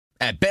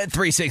At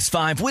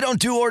Bet365, we don't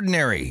do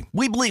ordinary.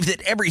 We believe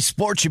that every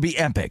sport should be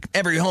epic.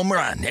 Every home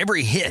run,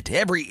 every hit,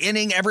 every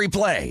inning, every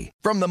play.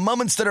 From the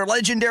moments that are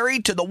legendary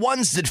to the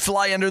ones that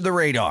fly under the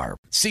radar.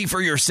 See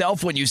for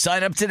yourself when you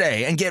sign up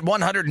today and get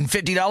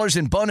 $150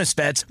 in bonus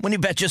bets when you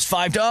bet just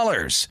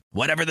 $5.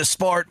 Whatever the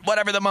sport,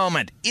 whatever the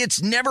moment,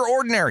 it's never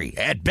ordinary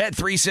at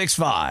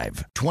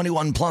Bet365.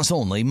 21 plus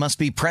only. Must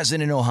be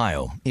present in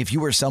Ohio. If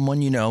you or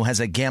someone you know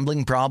has a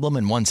gambling problem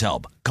and wants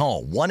help,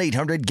 call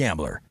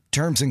 1-800-GAMBLER.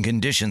 Terms and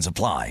conditions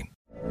apply.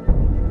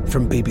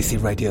 From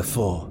BBC Radio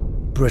 4,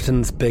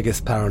 Britain's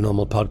biggest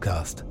paranormal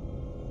podcast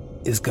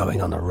is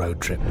going on a road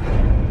trip.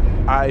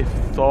 I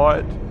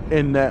thought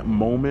in that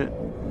moment,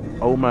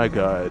 oh my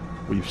God,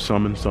 we've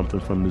summoned something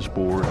from this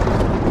board.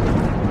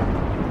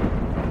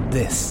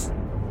 This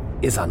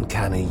is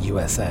Uncanny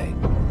USA.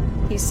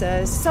 He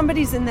says,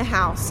 somebody's in the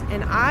house,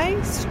 and I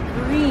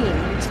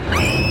screamed.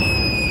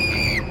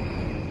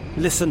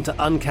 Listen to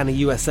Uncanny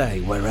USA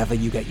wherever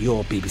you get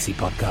your BBC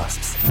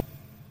podcasts,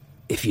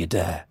 if you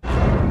dare.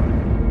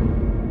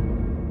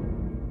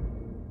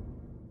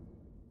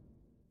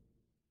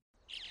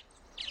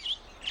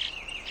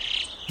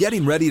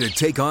 Getting ready to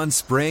take on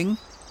spring?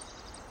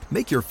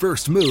 Make your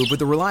first move with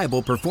the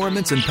reliable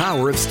performance and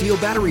power of Steel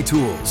battery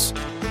tools.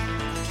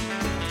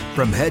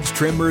 From hedge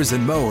trimmers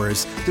and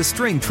mowers to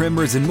string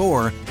trimmers and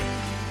more,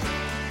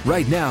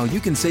 right now you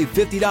can save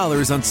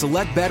 $50 on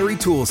select battery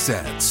tool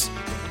sets.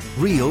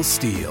 Real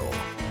Steel.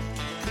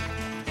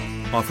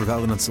 Offer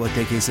valid on select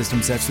AK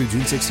system sets through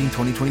June 16,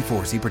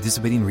 2024. See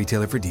participating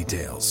retailer for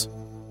details.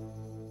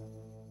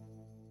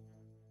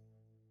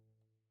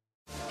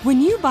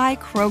 When you buy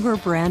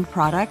Kroger brand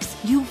products,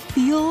 you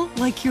feel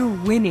like you're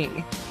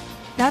winning.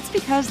 That's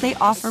because they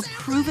offer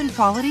proven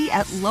quality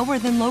at lower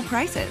than low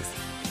prices.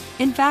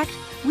 In fact,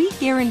 we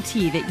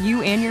guarantee that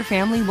you and your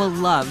family will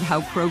love how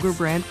Kroger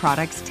brand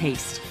products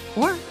taste,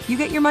 or you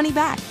get your money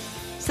back.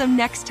 So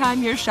next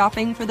time you're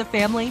shopping for the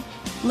family,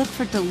 look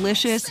for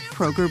delicious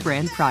Kroger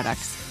brand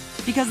products,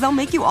 because they'll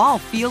make you all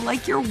feel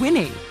like you're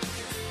winning.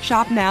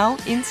 Shop now,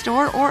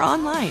 in-store, or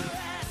online.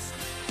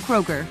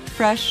 Kroger,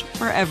 fresh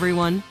for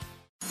everyone.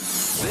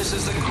 This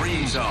is the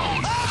Green Zone. Oh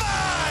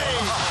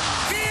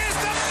my! He is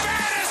the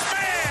baddest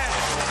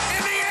man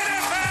in the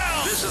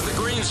NFL! This is the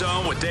Green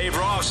Zone with Dave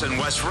Ross and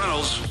Wes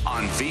Reynolds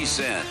on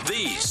VSiN,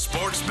 the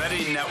Sports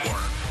Betting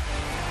Network.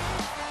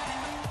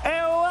 Hey,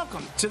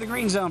 welcome to the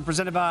Green Zone,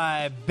 presented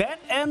by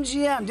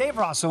BetMGM. Dave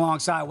Ross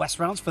alongside Wes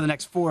Reynolds for the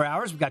next 4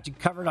 hours. We've got you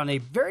covered on a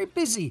very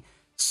busy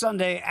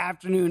Sunday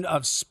afternoon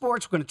of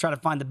sports. We're going to try to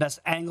find the best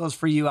angles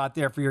for you out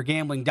there for your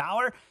gambling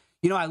dollar.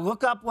 You know, I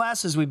look up,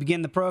 Wes, as we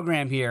begin the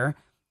program here,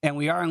 and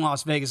we are in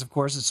Las Vegas, of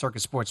course, at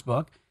Circus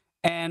Sportsbook,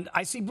 and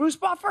I see Bruce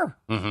Buffer.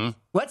 Mm-hmm.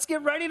 Let's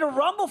get ready to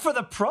rumble for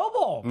the Pro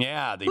Bowl.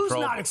 Yeah. Who's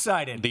not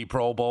excited? The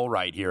Pro Bowl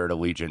right here at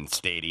Allegiant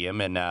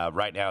Stadium. And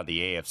right now the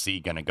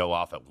AFC going to go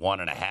off at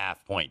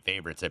 1.5-point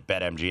favorites at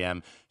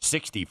BetMGM,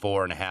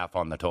 64.5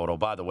 on the total.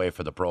 By the way,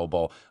 for the Pro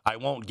Bowl, I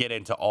won't get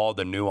into all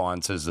the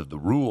nuances of the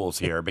rules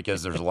here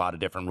because there's a lot of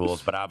different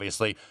rules. But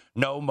obviously,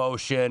 no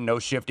motion, no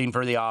shifting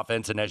for the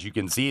offense. And as you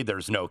can see,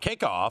 there's no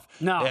kickoff.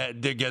 No.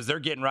 Because they're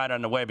getting right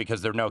on the way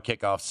because there's no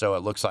kickoff. So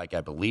it looks like,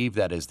 I believe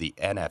that is the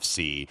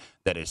NFC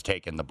that is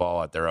taking the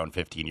ball at their own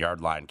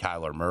 15-yard line.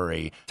 Kyler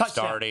Murray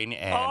starting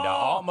and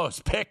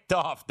almost picked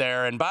off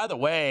there. And by the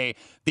way,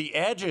 the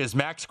edges,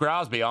 Max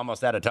Crosby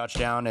almost had a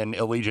touchdown in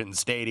Allegiant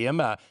Stadium,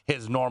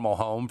 his normal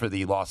home for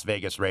the Las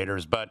Vegas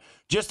Raiders. But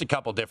just a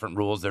couple different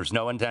rules. There's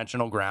no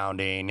intentional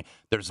grounding.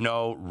 There's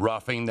no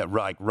roughing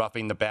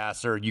the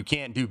passer. You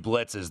can't do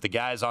blitzes. The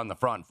guys on the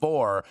front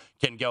four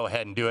can go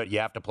ahead and do it. You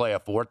have to play a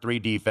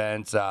 4-3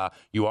 defense.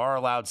 You are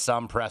allowed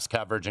some press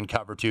coverage and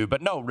cover two,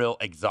 but no real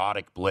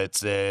exotic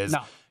blitzes.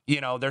 No. You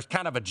know, there's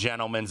kind of a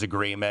gentleman's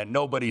agreement.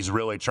 Nobody's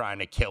really trying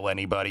to kill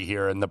anybody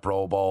here in the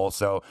Pro Bowl.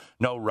 So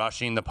no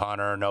rushing the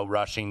punter, no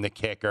rushing the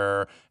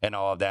kicker, and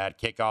all of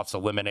that. Kickoffs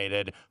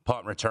eliminated.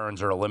 Punt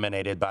returns are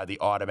eliminated by the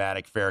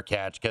automatic fair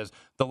catch. Because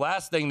the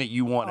last thing that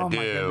you want to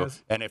do,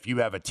 and if you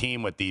have a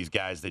team with these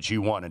guys that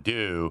you want to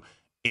do,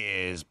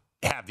 is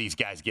have these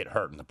guys get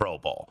hurt in the Pro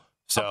Bowl.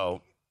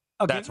 So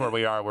that's where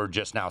we are. We're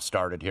just now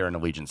started here in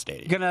Allegiant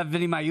Stadium. Going to have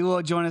Vinny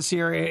Magliulo join us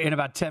here in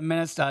about 10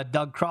 minutes.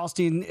 Doug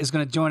Carlstein is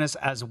going to join us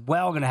as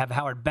well. Going to have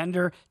Howard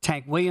Bender,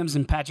 Tank Williams,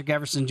 and Patrick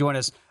Everson join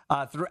us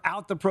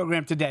throughout the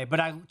program today. But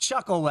I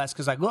chuckle less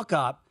because I look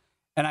up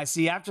and I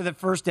see after the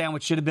first down,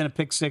 which should have been a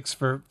pick six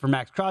for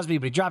Max Crosby,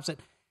 but he drops it.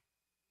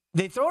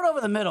 They throw it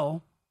over the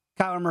middle,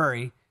 Kyler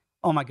Murray.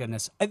 Oh, my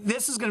goodness.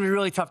 This is going to be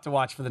really tough to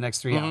watch for the next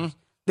 3 hours.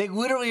 They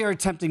literally are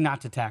attempting not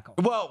to tackle.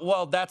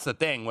 Well, that's the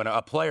thing. When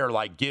a player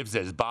gives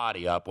his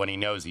body up when he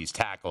knows he's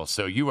tackled,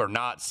 so you are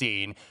not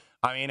seeing.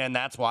 I mean, and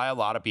that's why a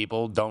lot of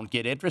people don't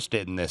get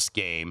interested in this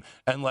game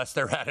unless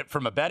they're at it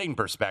from a betting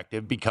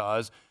perspective,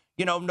 because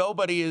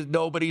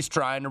nobody's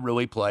trying to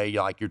really play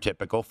like your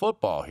typical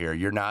football here.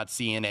 You're not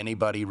seeing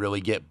anybody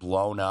really get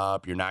blown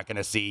up. You're not going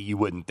to see, you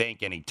wouldn't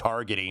think, any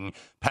targeting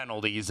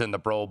penalties in the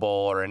Pro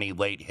Bowl or any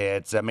late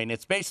hits. I mean,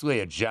 it's basically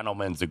a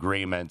gentleman's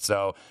agreement.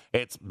 So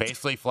it's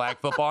basically flag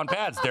football and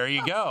pads. There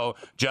you go.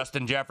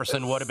 Justin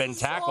Jefferson would have been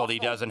tackled. He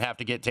doesn't have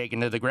to get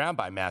taken to the ground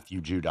by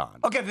Matthew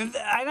Judon. Okay, and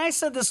I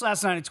said this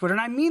last night on Twitter,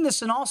 and I mean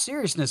this in all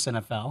seriousness,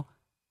 NFL.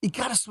 You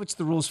got to switch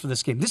the rules for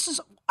this game.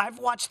 I've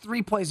watched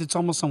 3 plays. It's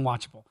almost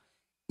unwatchable.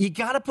 You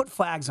got to put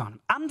flags on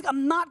them.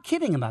 I'm not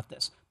kidding about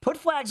this. Put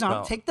flags on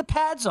them, take the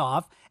pads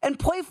off, and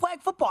play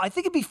flag football. I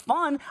think it'd be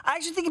fun. I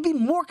actually think it'd be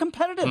more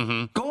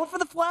competitive. Going for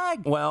the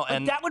flag. Well,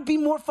 and that would be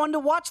more fun to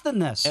watch than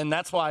this. And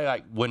that's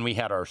why, when we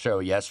had our show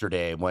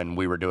yesterday, when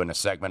we were doing a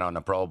segment on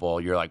the Pro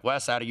Bowl, you're like,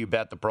 Wes, how do you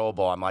bet the Pro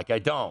Bowl? I'm like, I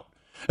don't.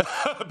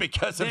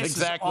 Because of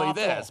exactly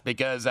this.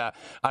 Because,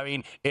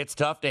 it's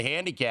tough to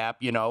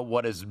handicap,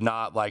 what is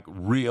not like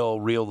real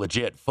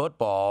legit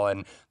football.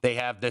 And they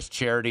have this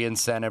charity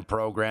incentive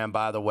program,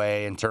 by the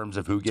way, in terms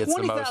of who gets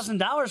the most.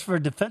 $20,000 for a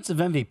defensive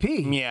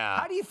MVP. Yeah.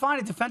 How do you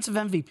find a defensive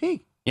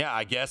MVP? Yeah,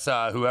 I guess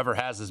whoever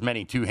has as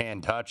many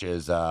two-hand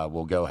touches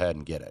will go ahead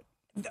and get it.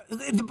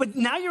 But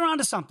now you're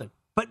onto something.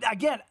 But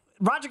again,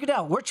 Roger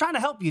Goodell, we're trying to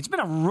help you. It's been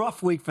a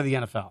rough week for the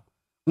NFL.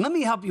 Let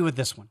me help you with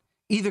this one.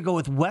 Either go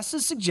with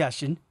Wes's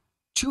suggestion,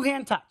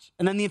 two-hand touch,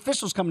 and then the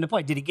officials come into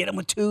play. Did he get him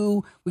with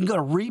 2? We can go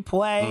to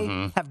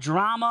replay, have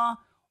drama,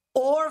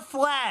 or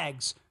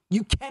flags.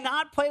 You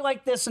cannot play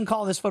like this and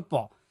call this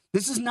football.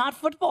 This is not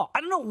football. I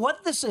don't know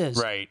what this is.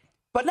 Right.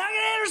 But now you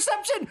get an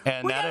interception.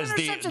 And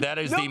that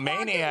is the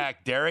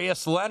maniac,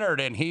 Darius Leonard,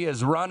 and he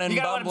is running,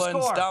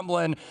 bumbling,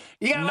 stumbling.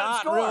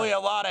 Not really a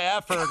lot of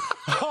effort.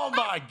 Oh,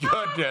 my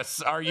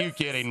goodness. Are you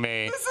kidding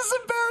me? This is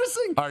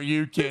embarrassing. Are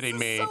you kidding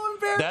me? So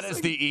embarrassing. That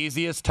is the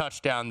easiest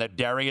touchdown that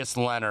Darius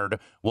Leonard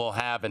will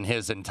have in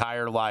his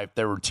entire life.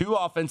 There were 2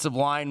 offensive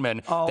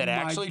linemen that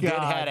actually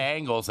had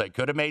angles that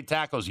could have made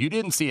tackles. You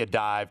didn't see a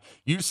dive.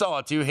 You saw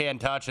a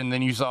two-hand touch, and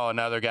then you saw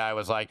another guy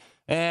was like,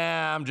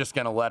 I'm just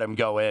going to let him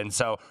go in.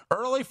 So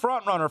early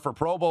front runner for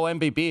Pro Bowl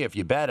MVP, if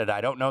you bet it. I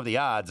don't know the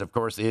odds, of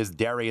course, is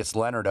Darius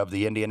Leonard of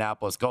the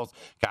Indianapolis Colts.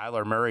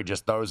 Kyler Murray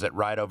just throws it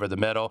right over the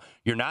middle.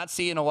 You're not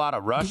seeing a lot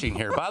of rushing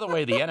here. By the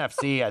way, the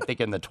NFC, I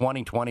think in the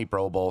 2020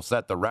 Pro Bowl,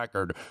 set the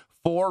record.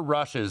 4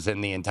 rushes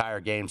in the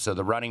entire game. So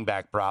the running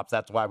back props,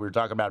 that's why we were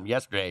talking about them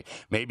yesterday,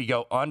 maybe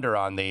go under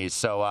on these.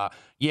 So,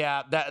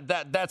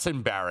 that's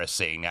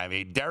embarrassing. I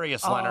mean,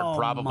 Darius Leonard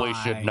probably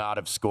should not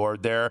have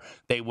scored there.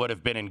 They would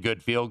have been in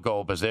good field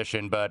goal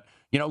position, but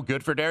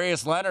good for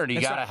Darius Leonard. He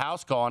got a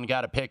house call and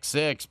got a pick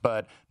 6,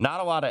 but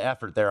not a lot of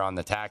effort there on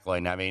the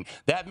tackling. I mean,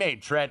 that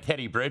made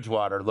Teddy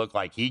Bridgewater look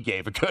like he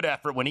gave a good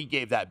effort when he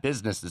gave that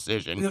business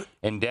decision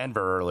in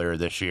Denver earlier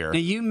this year. Now,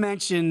 you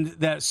mentioned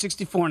that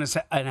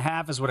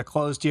 64.5 is what it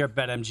closed here at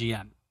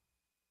BetMGM.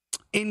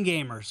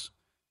 In-gamers,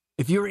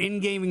 if you're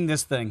in-gaming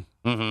this thing,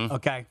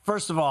 okay,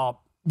 first of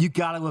all, you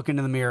got to look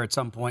into the mirror at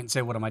some point and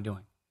say, what am I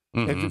doing?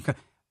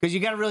 Because you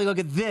got to really look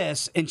at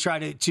this and try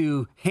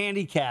to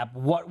handicap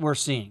what we're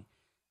seeing.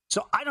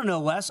 So I don't know,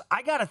 Wes.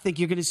 I got to think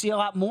you're going to see a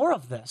lot more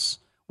of this,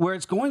 where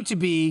it's going to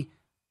be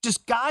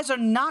just guys are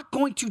not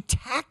going to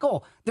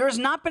tackle. There has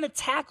not been a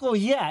tackle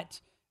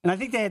yet, and I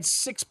think they had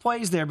 6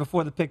 plays there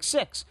before the pick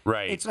 6.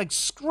 Right. It's like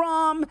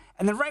scrum,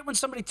 and then right when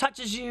somebody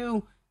touches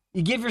you,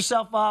 you give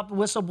yourself up,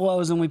 whistle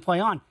blows, and we play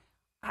on.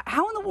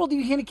 How in the world do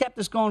you handicap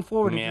this going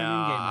forward? Yeah,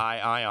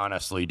 I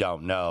honestly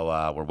don't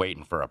know. We're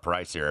waiting for a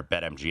price here at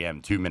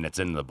BetMGM. 2 minutes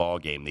into the ball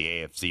game, the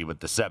AFC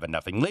with the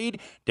 7-0 lead.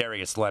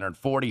 Darius Leonard,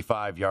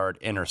 45-yard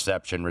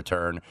interception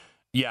return.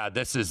 Yeah,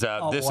 this is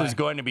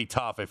going to be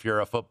tough if you're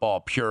a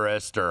football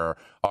purist or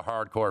a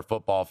hardcore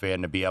football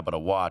fan to be able to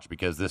watch,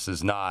 because this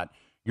is not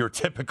your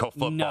typical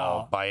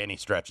football by any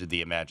stretch of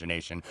the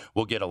imagination.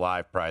 We'll get a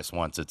live price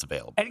once it's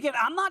available. And again,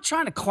 I'm not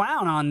trying to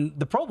clown on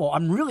the Pro Bowl.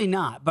 I'm really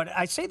not. But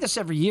I say this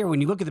every year. When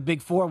you look at the Big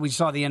Four, we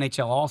saw the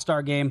NHL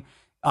All-Star game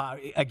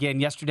again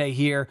yesterday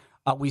here.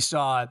 We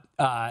saw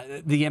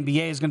the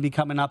NBA is going to be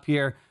coming up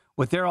here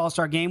with their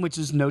All-Star game, which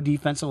is no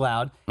defense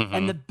allowed.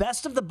 And the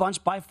best of the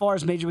bunch by far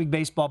is Major League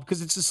Baseball,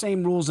 because it's the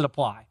same rules that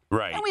apply.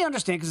 Right. And we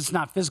understand because it's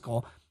not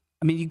physical.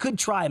 I mean, you could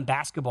try in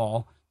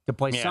basketball to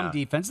play some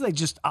defense. They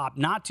just opt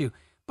not to.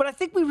 But I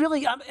think we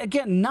really,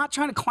 again, not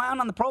trying to clown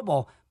on the Pro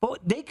Bowl, but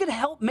they could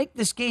help make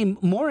this game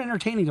more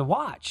entertaining to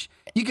watch.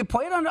 You could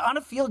play it on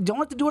a field. You don't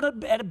have to do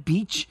it at a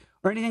beach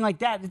or anything like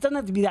that. It doesn't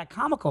have to be that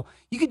comical.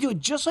 You could do it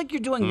just like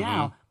you're doing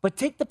now, but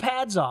take the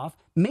pads off,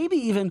 maybe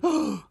even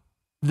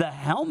the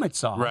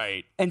helmets off,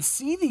 right, and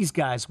see these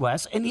guys,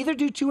 Wes, and either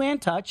do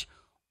two-hand touch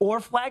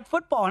or flag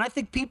football. And I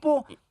think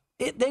people...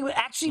 they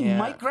actually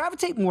might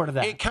gravitate more to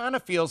that. It kind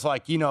of feels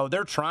like,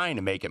 they're trying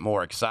to make it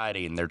more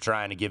exciting. They're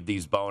trying to give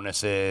these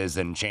bonuses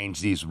and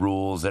change these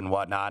rules and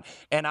whatnot,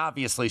 and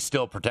obviously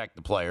still protect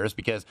the players,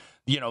 because,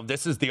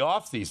 this is the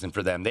offseason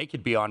for them. They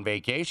could be on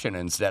vacation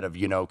instead of,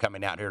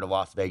 coming out here to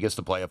Las Vegas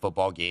to play a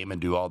football game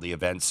and do all the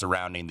events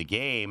surrounding the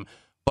game.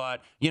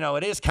 But,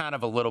 it is kind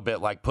of a little bit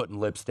like putting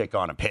lipstick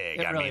on a pig.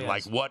 It really is.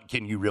 Like, what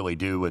can you really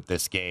do with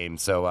this game?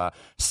 So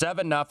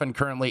 7-0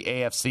 currently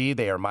AFC.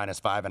 They are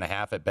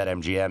 -5.5 at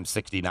BetMGM,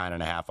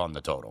 69.5 on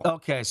the total.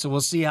 Okay, so we'll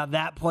see how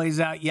that plays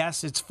out.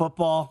 Yes, it's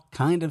football,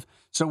 kind of.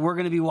 So we're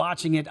going to be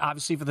watching it,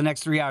 obviously, for the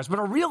next 3 hours. But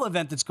a real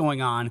event that's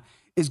going on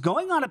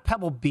at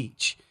Pebble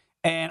Beach.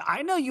 And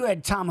I know you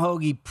had Tom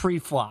Hoagie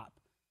pre-flop.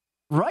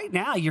 Right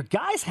now, your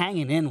guy's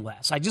hanging in,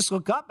 Wes. I just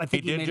look up. I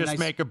think he did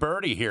make a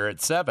birdie here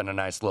at 7, a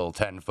nice little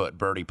 10-foot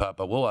birdie putt.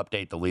 But we'll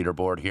update the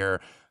leaderboard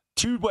here.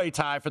 Two-way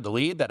tie for the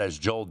lead. That is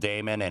Joel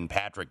Damon and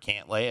Patrick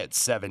Cantlay at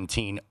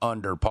 17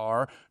 under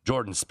par.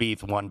 Jordan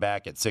Spieth won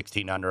back at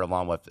 16 under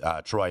along with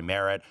Troy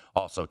Merritt.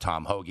 Also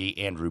Tom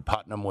Hoagie. Andrew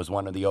Putnam was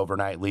one of the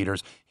overnight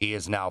leaders. He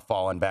is now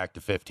fallen back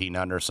to 15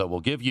 under. So we'll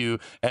give you,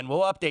 and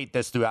we'll update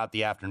this throughout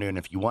the afternoon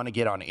if you want to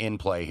get on in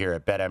play here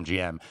at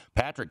BetMGM.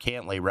 Patrick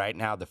Cantlay right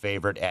now the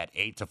favorite at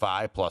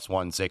 8-5 plus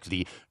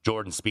 160.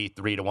 Jordan Spieth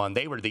 3-1.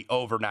 They were the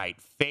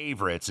overnight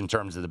favorites in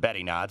terms of the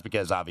betting odds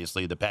because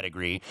obviously the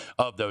pedigree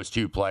of those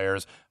two players.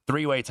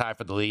 Three-way tie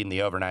for the lead in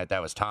the overnight.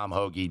 That was Tom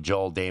Hoagie,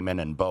 Joel Damon,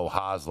 and Beau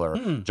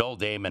Hosler. Joel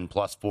Damon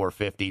plus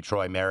 450.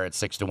 Troy Merritt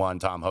 6-1.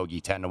 Tom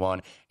Hoagie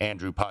 10-1.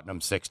 Andrew Putnam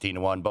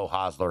 16-1. Beau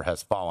Hosler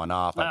has fallen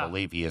off. I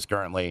believe he is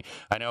currently.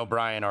 I know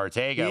Brian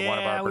Ortega, one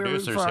of our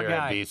producers here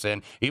at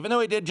VSiN. Even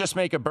though he did just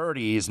make a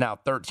birdie, he's now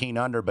 13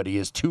 under, but he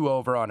is 2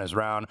 over on his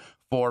round.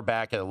 4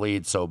 back at the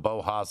lead. So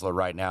Beau Hosler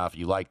right now, if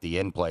you like the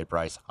in-play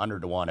price,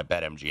 100-1 at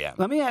BetMGM.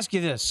 Let me ask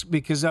you this,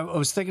 because I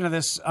was thinking of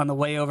this on the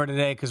way over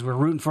today, because we're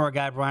rooting for a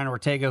guy, Brian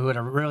Ortega, who had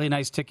a really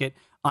nice ticket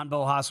on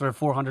Beau Hosler at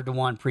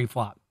 400-1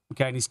 pre-flop.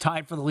 Okay, and he's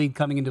tied for the lead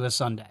coming into a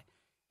Sunday.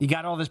 You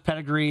got all this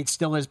pedigree. It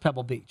still is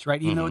Pebble Beach,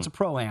 right? Even though it's a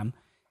Pro-Am.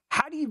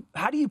 How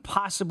do you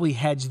possibly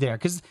hedge there?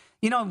 Because,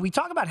 we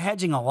talk about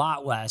hedging a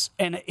lot, Wes,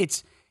 and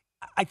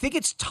I think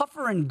it's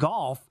tougher in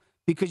golf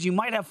because you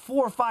might have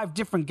 4 or 5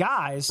 different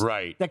guys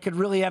that could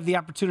really have the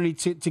opportunity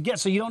to get.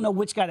 So you don't know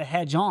which guy to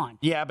hedge on.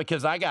 Yeah,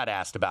 because I got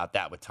asked about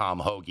that with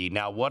Tom Hoagie.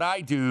 Now, what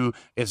I do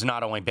is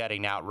not only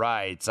betting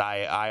outrights.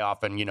 I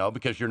often,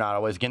 because you're not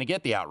always going to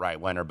get the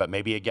outright winner, but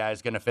maybe a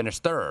guy's going to finish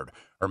third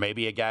or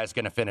maybe a guy's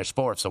going to finish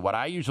fourth. So what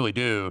I usually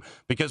do,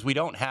 because we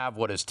don't have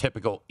what is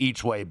typical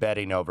each-way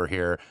betting over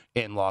here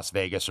in Las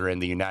Vegas or in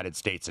the United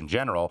States in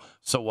general,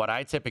 so what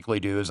I typically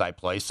do is I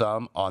play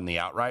some on the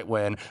outright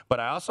win,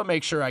 but I also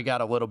make sure I got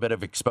a little bit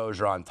of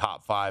exposure on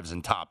top 5s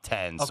and top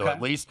 10s. Okay. So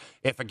at least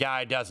if a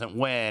guy doesn't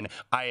win,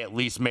 I at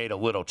least made a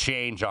little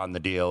change on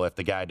the deal if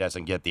the guy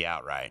doesn't get the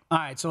outright. All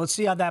right, so let's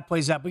see how that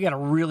plays out. We got a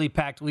really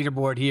packed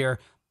leaderboard here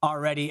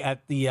already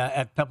at the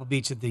at Pebble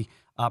Beach at the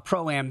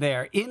Pro-Am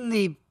there. In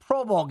the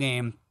Pro Bowl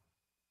game,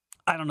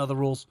 I don't know the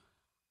rules.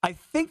 I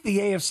think the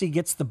AFC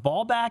gets the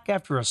ball back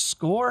after a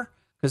score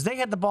because they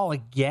had the ball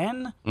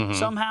again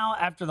somehow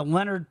after the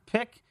Leonard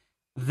pick.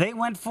 They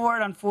went for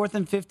it on 4th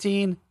and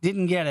 15,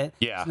 didn't get it.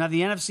 Yeah. So now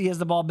the NFC has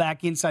the ball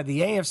back inside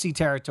the AFC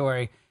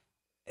territory.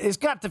 It's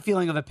got the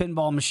feeling of a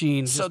pinball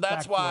machine. So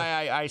that's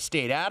why I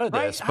stayed out of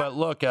this. Right? But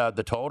look,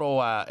 the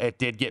total, it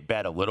did get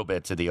bet a little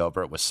bit to the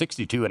over. It was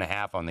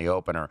 62.5 on the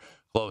opener,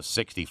 close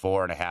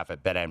 64.5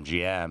 at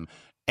BetMGM.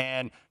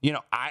 And,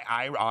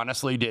 I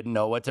honestly didn't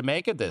know what to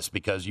make of this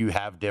because you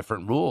have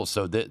different rules.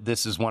 So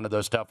this is one of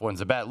those tough ones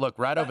to bet. Look,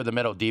 right over the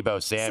middle,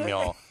 Deebo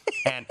Samuel.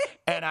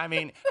 And I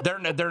mean,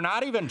 they're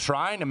not even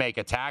trying to make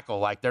a tackle.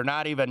 Like, they're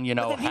not even,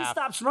 But then he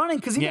stops running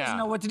because he doesn't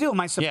know what to do. Am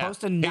I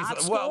supposed to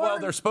not score? Well,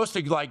 they're supposed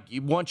to,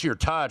 once you're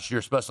touched,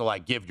 you're supposed to,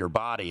 give your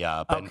body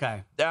up. And,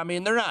 okay. I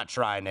mean, they're not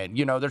trying it.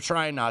 They're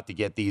trying not to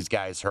get these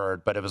guys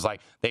hurt. But it was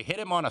they hit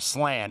him on a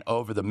slant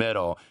over the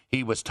middle.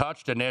 He was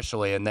touched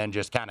initially and then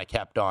just kind of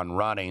kept on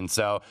running.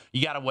 So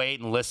you got to wait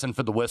and listen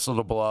for the whistle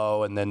to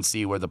blow and then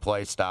see where the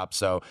play stops.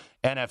 So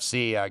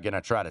NFC are going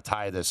to try to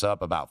tie this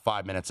up about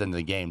 5 minutes into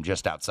the game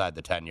just outside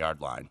the 10-yard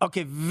line.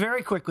 Okay,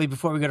 very quickly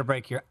before we go to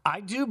break here,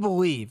 I do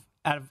believe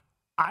I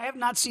have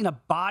not seen a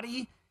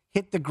body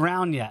hit the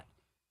ground yet.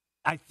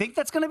 I think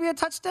that's going to be a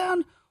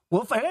touchdown.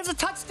 Well, if it is a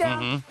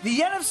touchdown, the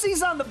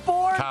NFC's on the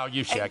board. Kyle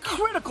Juszczyk. A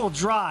critical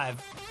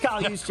drive.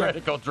 Kyle Juszczyk.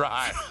 Critical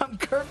drive. From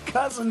Kirk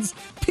Cousins.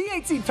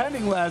 PAT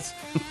pending, Wes.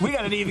 We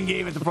got an even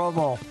game at the Pro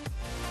Bowl.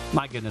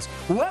 My goodness.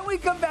 When we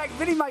come back,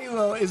 Vinny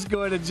Magliulo is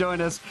going to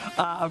join us,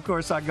 of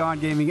course, on Gone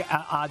Gaming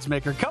Odds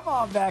Maker. Come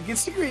on back.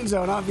 It's the Green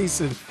Zone on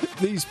VSiN,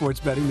 the Sports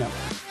Betting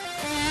Network.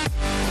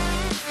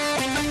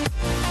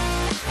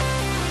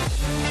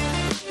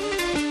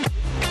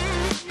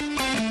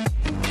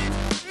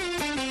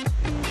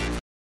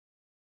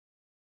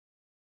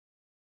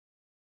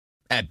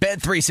 At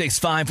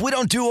Bet365, we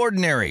don't do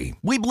ordinary.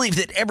 We believe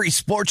that every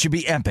sport should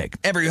be epic.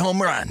 Every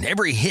home run,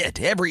 every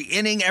hit, every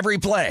inning, every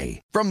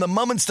play. From the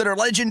moments that are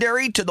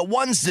legendary to the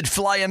ones that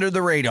fly under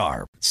the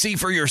radar. See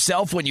for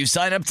yourself when you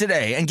sign up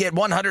today and get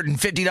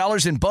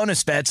 $150 in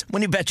bonus bets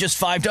when you bet just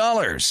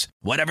 $5.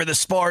 Whatever the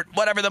sport,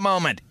 whatever the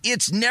moment,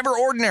 it's never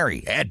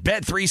ordinary at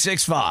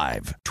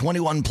Bet365.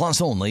 21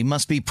 plus only.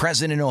 Must be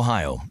present in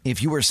Ohio.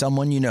 If you or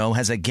someone you know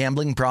has a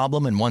gambling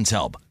problem and wants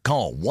help,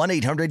 call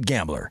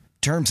 1-800-GAMBLER.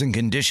 Terms and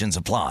conditions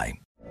apply.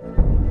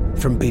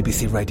 From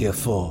BBC Radio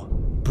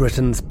 4,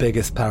 Britain's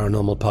biggest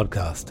paranormal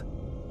podcast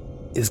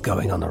is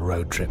going on a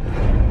road trip.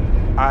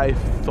 I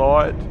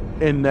thought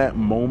in that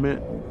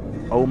moment,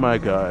 oh my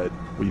God,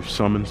 we've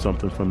summoned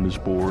something from this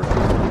board.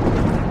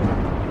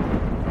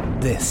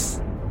 This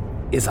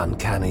is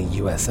Uncanny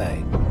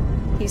USA.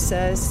 He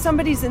says,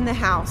 somebody's in the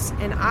house,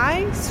 and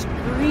I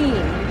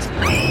screamed.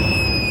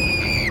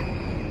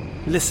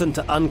 Listen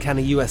to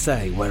Uncanny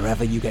USA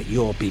wherever you get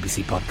your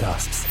BBC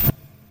podcasts,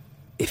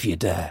 if you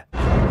dare.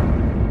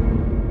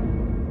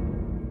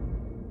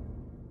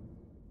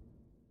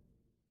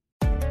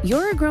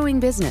 You're a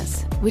growing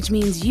business, which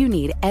means you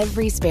need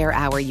every spare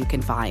hour you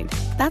can find.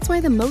 That's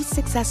why the most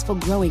successful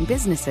growing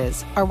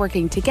businesses are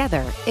working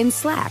together in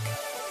Slack.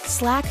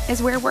 Slack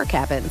is where work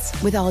happens,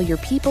 with all your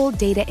people,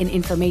 data, and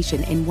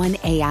information in one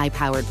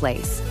AI-powered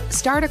place.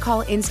 Start a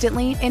call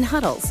instantly in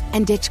huddles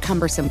and ditch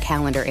cumbersome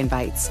calendar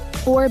invites.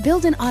 Or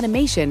build an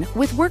automation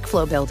with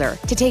Workflow Builder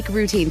to take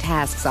routine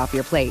tasks off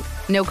your plate.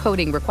 No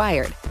coding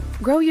required.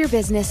 Grow your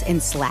business in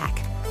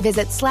Slack.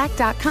 Visit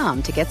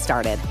slack.com to get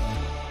started.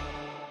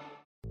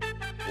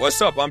 What's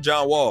up? I'm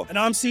John Wall. And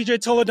I'm CJ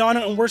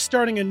Toledano, and we're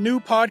starting a new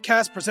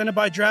podcast presented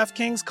by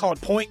DraftKings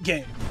called Point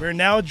Game. We're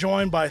now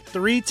joined by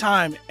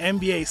three-time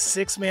NBA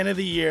Sixth Man of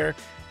the Year,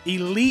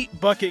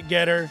 elite bucket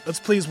getter. Let's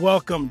please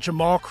welcome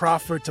Jamal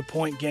Crawford to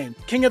Point Game.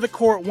 King of the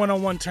Court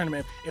one-on-one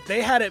tournament. If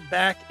they had it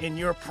back in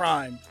your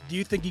prime, do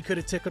you think you could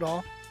have took it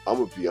all? I'm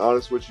going to be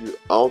honest with you.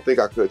 I don't think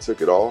I could have took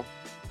it all,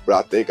 but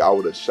I think I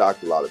would have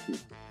shocked a lot of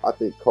people. I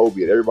think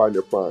Kobe and everybody in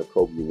their prime,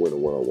 Kobe would win a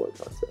one-on-one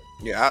contest.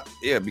 Yeah,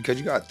 because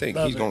you got to think,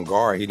 he's going to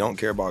guard. He don't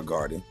care about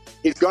guarding.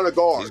 He's going to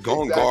guard. He's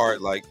going to guard.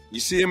 Like,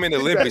 you see him in the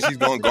Olympics, he's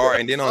going to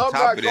guard. And then on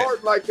top of that.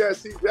 Like that,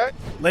 see that?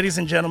 Ladies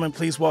and gentlemen,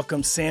 please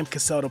welcome Sam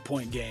Cassell to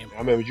Point Game. I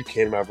remember you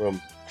came out from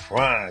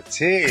prime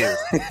 10.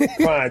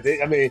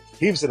 I mean,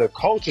 he was in a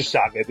culture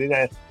shock. And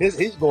then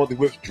he's going through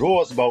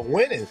withdrawals about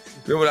winning.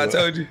 Remember what I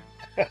told you?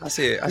 I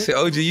said,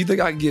 OG, you think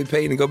I can get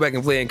paid and go back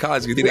and play in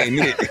college because it ain't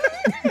it?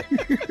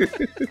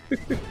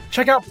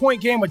 Check out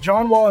Point Game with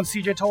John Wall and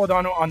CJ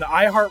Toledano on the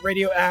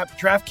iHeartRadio app,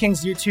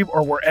 DraftKings YouTube,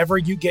 or wherever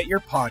you get your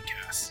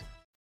podcasts.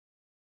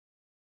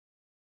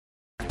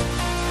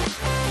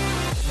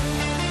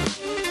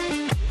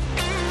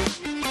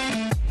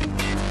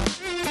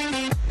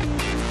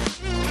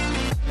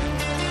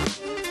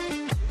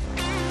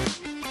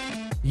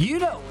 You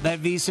know that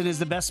VSiN is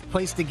the best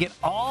place to get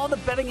all the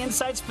betting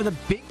insights for the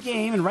big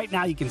game. And right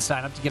now you can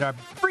sign up to get our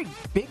free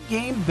big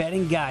game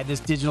betting guide. This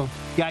digital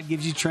guide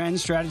gives you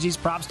trends, strategies,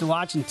 props to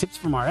watch, and tips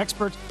from our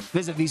experts.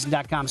 Visit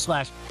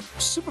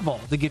VSiN.com/Super Bowl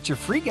to get your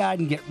free guide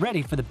and get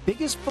ready for the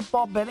biggest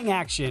football betting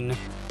action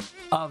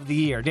of the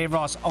year. Dave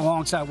Ross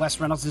alongside Wes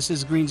Reynolds. This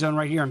is Green Zone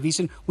right here on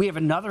VSiN. We have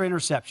another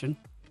interception.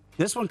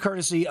 This one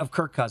courtesy of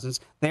Kirk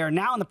Cousins. They are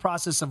now in the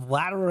process of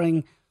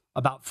lateraling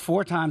about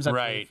 4 times for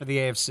the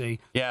AFC.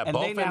 Yeah, and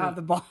they now have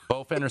the ball.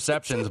 Both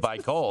interceptions by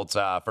Colts.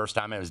 First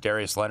time it was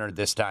Darius Leonard.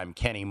 This time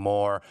Kenny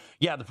Moore.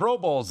 Yeah, the Pro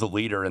Bowl is the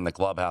leader in the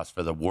clubhouse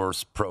for the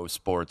worst pro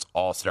sports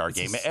all-star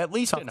game. At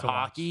least in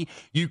hockey,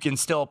 you can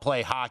still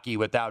play hockey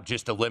without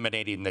just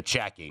eliminating the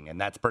checking, and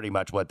that's pretty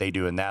much what they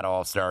do in that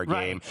all-star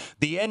game.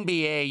 The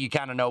NBA, you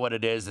kind of know what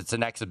it is. It's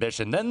an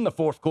exhibition. Then in the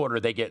fourth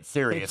quarter, they get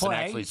serious and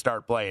actually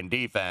start playing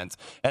defense.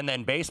 And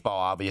then baseball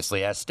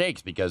obviously has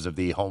stakes because of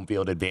the home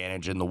field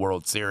advantage in the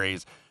World Series.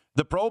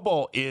 The Pro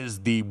Bowl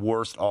is the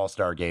worst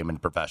all-star game in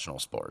professional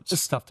sports.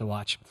 It's tough to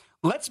watch.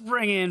 Let's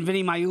bring in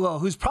Vinny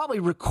Magliulo, who's probably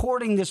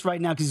recording this right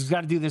now because he's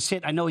got to do this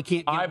hit. I know he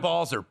can't.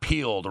 Eyeballs are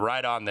peeled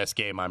right on this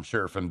game, I'm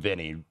sure, from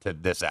Vinny to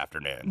this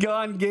afternoon.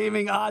 Gun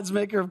Gaming odds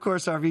maker, of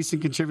course, our VSiN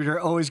contributor.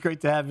 Always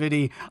great to have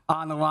Vinny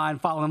on the line.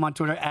 Follow him on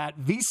Twitter at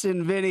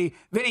VSiNVinny.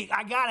 Vinny,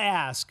 I got to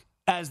ask,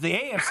 as the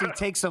AFC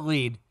takes a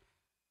lead,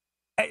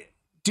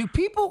 do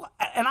people,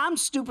 and I'm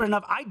stupid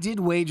enough, I did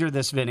wager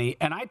this, Vinny,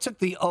 and I took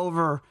the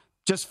over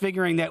just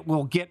figuring that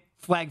we'll get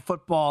flag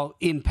football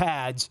in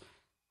pads.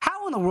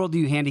 How in the world do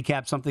you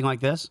handicap something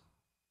like this?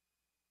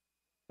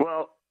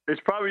 Well,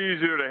 it's probably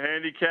easier to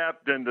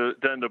handicap than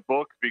to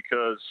book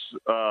because,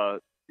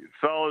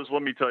 fellas,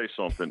 let me tell you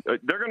something.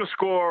 They're going to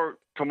score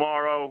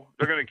tomorrow.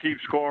 They're going to keep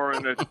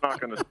scoring. It's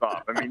not going to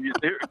stop. I mean,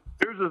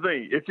 here's the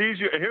thing. It's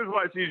easier. Here's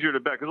why it's easier to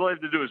bet, because all I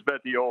have to do is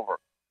bet the over.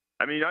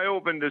 I mean, I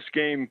opened this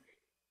game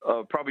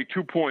probably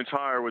 2 points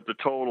higher with the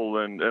total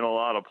than in a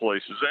lot of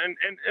places, and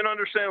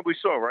understandably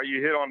so, right?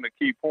 You hit on the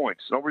key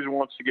points. Nobody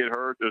wants to get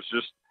hurt. There's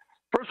just,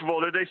 first of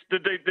all, did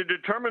they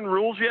determine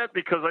rules yet?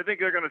 Because I think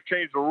they're going to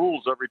change the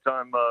rules every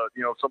time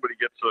somebody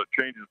gets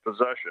changes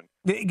possession.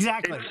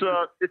 Exactly.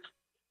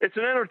 It's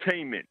an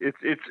entertainment.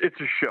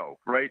 It's a show,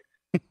 right?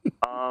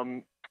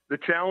 The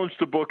challenge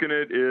to booking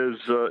it is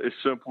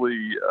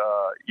simply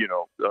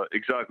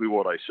exactly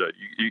what I said.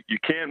 You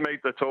can't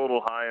make the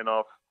total high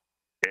enough.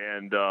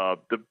 And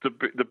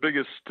the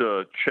biggest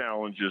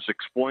challenge is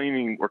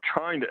explaining or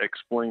trying to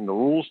explain the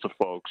rules to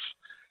folks,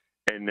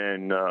 and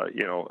then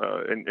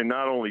and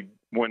not only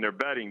when they're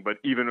betting, but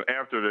even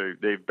after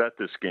they've bet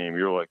this game,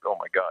 you're like, oh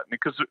my god!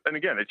 And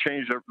again, it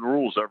changes the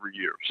rules every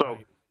year. So,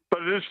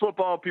 but it is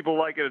football. People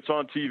like it. It's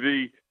on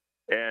TV,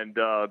 and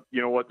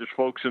you know what? There's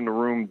folks in the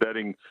room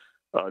betting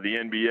the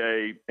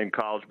NBA and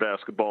college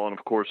basketball, and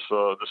of course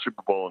the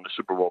Super Bowl and the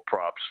Super Bowl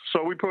props.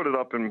 So we put it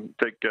up and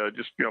take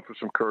just for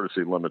some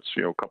courtesy limits,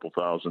 a couple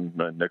thousand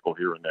nickel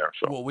here and there.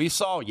 So well, we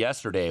saw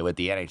yesterday with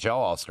the NHL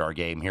All-Star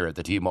Game here at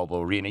the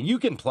T-Mobile Arena, you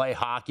can play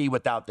hockey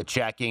without the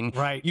checking.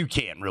 Right. You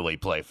can't really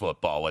play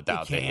football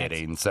without the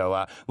hitting.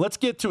 So let's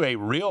get to a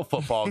real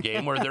football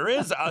game where there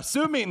is,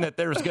 assuming that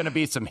there's going to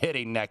be some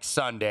hitting next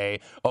Sunday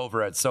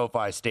over at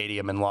SoFi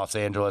Stadium in Los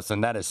Angeles,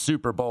 and that is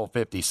Super Bowl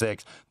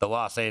 56, the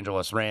Los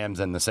Angeles Rams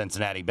and the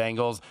Cincinnati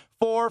Bengals.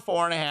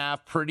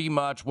 4.5, pretty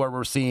much where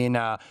we're seeing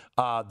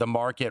the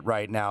market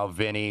right now,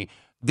 Vinny.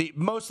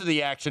 Most of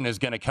the action is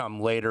going to come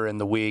later in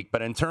the week,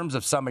 but in terms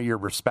of some of your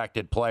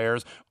respected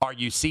players, are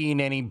you seeing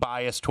any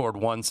bias toward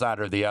one side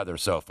or the other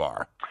so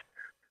far?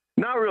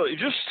 Not really.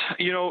 Just,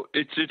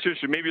 it's just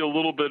maybe a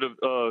little bit of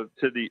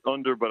to the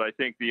under, but I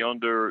think the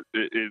under,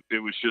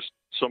 it was just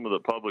some of the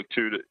public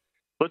too.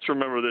 Let's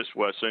remember this,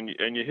 Wes, and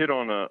you hit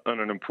on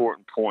an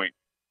important point.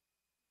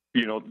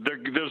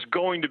 There's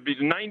going to be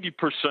 90%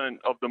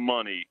 of the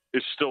money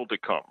is still to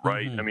come,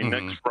 right? Mm-hmm. I mean,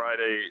 next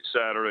Friday,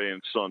 Saturday,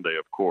 and Sunday,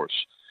 of course.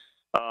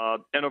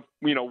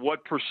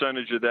 What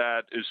percentage of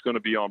that is going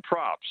to be on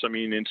props? I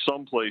mean, in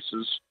some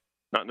places,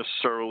 not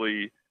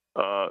necessarily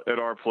at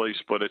our place,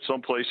 but at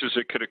some places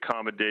it could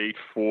accommodate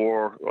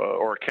for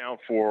or account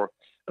for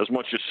as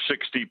much as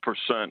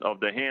 60% of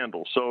the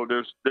handle. So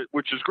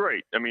which is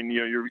great. I mean,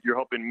 you're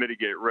helping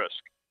mitigate risk.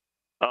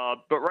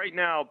 But right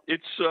now,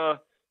 it's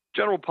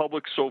general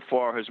public so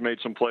far has made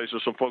some plays.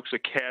 There's some folks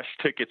that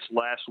cashed tickets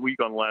last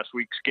week on last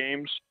week's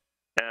games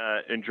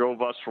and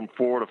drove us from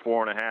 4 to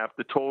 4.5.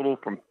 The total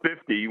from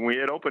 50. We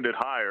had opened it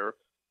higher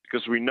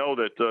because we know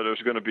that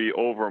there's going to be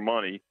over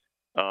money,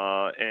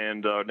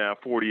 and now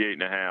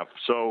 48.5.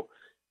 So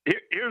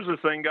here's the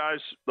thing, guys.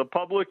 The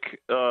public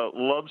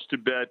loves to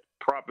bet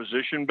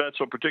proposition bets,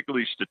 so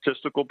particularly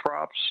statistical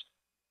props,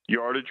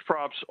 yardage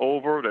props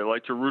over. They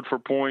like to root for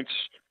points.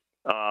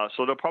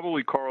 So they'll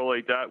probably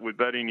correlate that with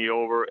betting the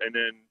over. And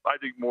then I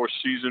think more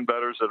seasoned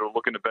bettors that are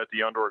looking to bet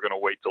the under are going to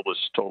wait till this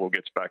total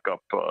gets back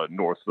up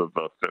north of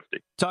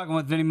 50. Talking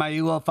with Vinny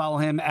Magliulo, follow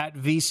him at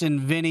VSiN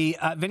Vinny.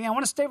 Vinny, I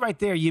want to stay right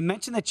there. You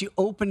mentioned that you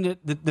opened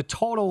it, the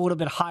total a little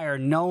bit higher,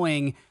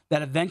 knowing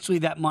that eventually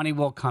that money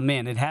will come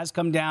in. It has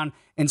come down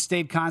and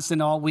stayed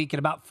constant all week at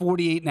about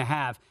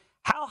 48.5.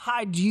 How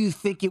high do you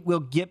think it will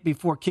get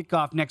before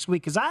kickoff next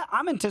week? Because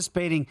I'm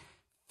anticipating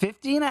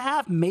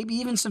 50.5, maybe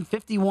even some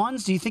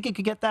 51s. Do you think it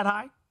could get that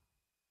high?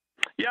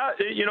 Yeah,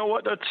 you know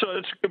what? That's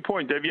a good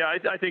point, Dave. Yeah,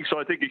 I think so.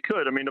 I think it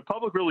could. I mean, the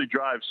public really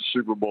drives the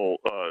Super Bowl.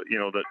 A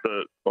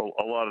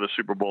lot of the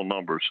Super Bowl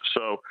numbers.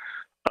 So,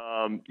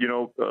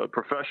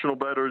 professional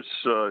bettors,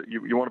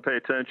 you want to pay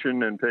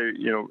attention and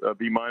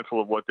be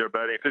mindful of what they're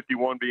betting.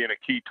 51 being a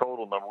key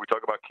total number. We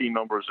talk about key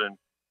numbers in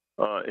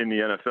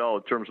the NFL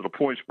in terms of the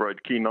point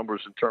spread, key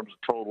numbers in terms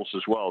of totals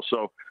as well.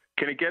 So,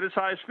 can it get as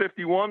high as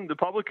 51? The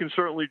public can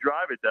certainly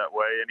drive it that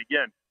way. And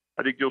again,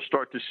 I think you'll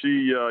start to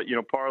see,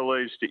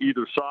 parlays to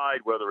either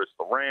side, whether it's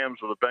the Rams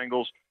or the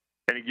Bengals.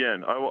 And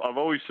again, I've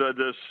always said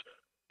this,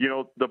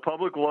 the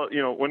public,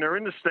 when they're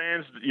in the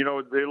stands,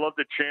 they love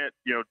to chant,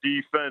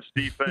 defense,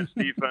 defense,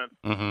 defense.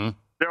 Mm-hmm.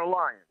 They're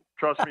lying.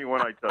 Trust me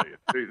when I tell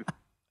you.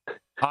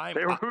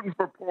 They were rooting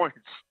for points.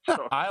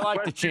 So I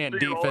like to chant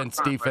defense,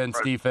 defense,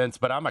 defense,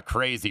 but I'm a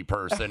crazy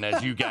person,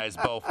 as you guys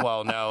both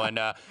well know. And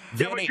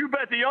Vinny, but you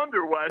bet the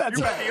under, Wes.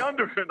 You bet the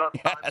under enough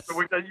times.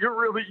 So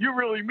you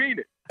really mean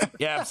it.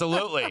 Yeah,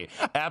 absolutely.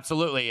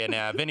 Absolutely.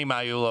 And Vinny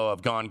Magliulo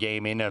of Gone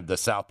Gaming of the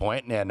South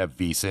Point and of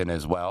VSiN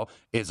as well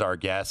is our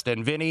guest.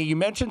 And Vinny, you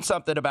mentioned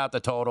something about the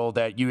total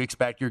that you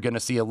expect you're going to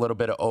see a little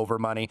bit of over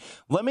money.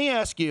 Let me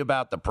ask you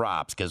about the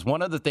props, because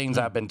one of the things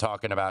I've been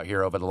talking about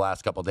here over the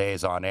last couple of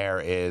days on air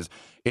is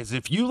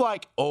if you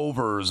like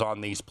overs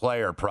on these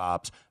player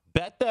props,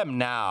 bet them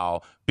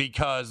now,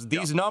 because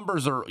these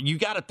numbers you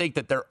got to think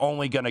that they're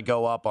only going to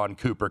go up on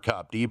Cooper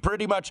Kupp. Do you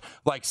pretty much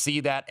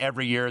see that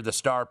every year? The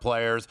star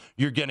players,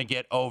 you're going to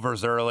get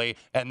overs early,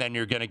 and then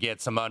you're going to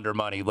get some under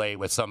money late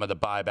with some of the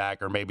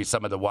buyback, or maybe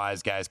some of the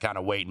wise guys kind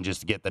of waiting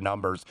just to get the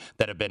numbers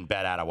that have been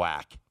bet out of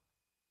whack.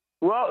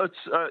 Well,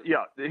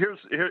 it's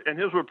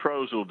here's what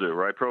pros will do,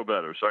 right? Pro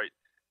bettors, right?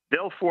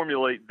 They'll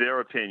formulate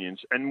their opinions,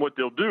 and what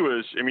they'll do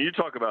is,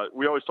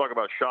 we always talk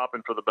about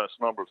shopping for the best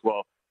numbers.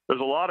 Well, there's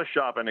a lot of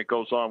shopping that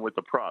goes on with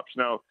the props.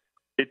 Now,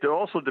 it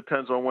also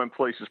depends on when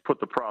places put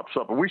the props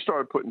up. And we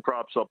started putting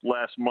props up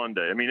last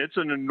Monday. I mean, it's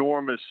an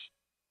enormous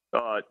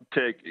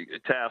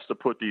task to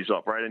put these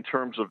up, right, in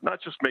terms of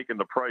not just making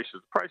the prices.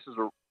 The prices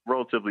are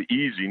relatively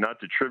easy,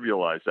 not to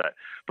trivialize that.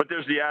 But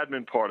there's the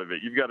admin part of it.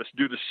 You've got to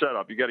do the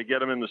setup. You've got to get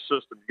them in the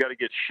system. You've got to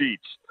get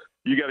sheets.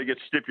 You got to get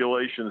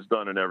stipulations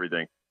done and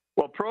everything.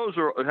 Well, pros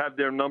have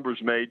their numbers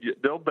made.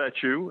 They'll bet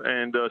you,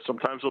 and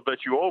sometimes they'll bet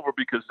you over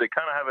because they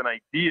kind of have an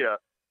idea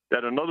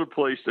that another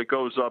place that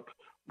goes up,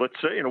 let's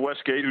say in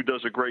Westgate, who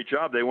does a great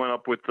job, they went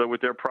up with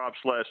their props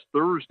last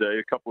Thursday,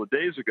 a couple of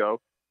days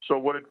ago. So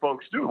what did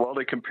folks do? Well,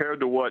 they compared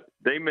to what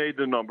they made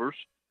the numbers,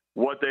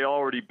 what they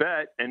already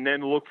bet, and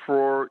then look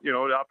for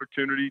the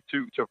opportunity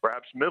to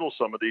perhaps middle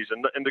some of these.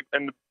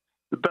 And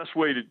the best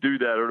way to do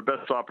that, or the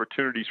best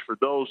opportunities for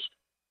those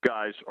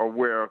guys, are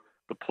where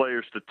the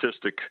player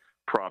statistic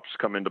props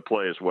come into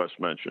play, as Wes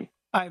mentioned.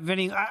 All right,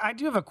 Vinny, I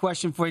do have a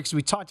question for you, because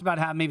we talked about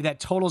how maybe that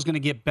total is going to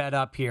get bet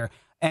up here,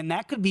 and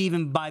that could be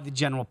even by the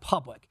general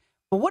public.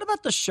 But what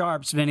about the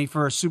sharps, Vinny,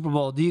 for a Super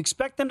Bowl? Do you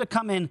expect them to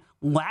come in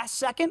last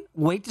second,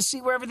 wait to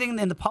see where everything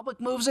in the public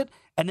moves it,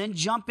 and then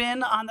jump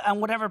in on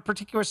whatever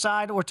particular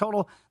side or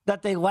total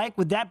that they like?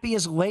 Would that be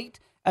as late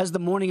as the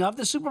morning of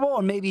the Super Bowl,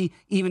 or maybe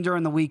even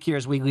during the week here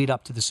as we lead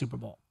up to the Super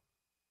Bowl?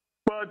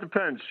 Well, it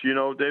depends. You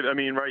know, Dave, I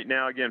mean, right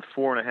now, again,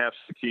 4.5 is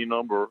the key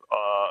number.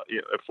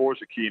 4 is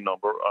a key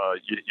number.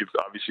 You've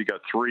obviously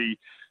got 3,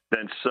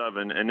 then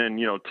 7, and then,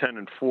 10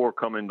 and 4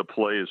 come into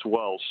play as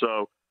well.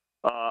 So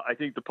I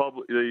think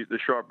the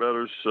sharp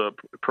bettors,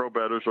 pro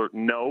bettors,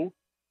 know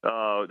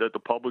that the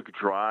public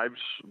drives,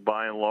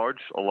 by and large,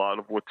 a lot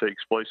of what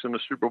takes place in the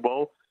Super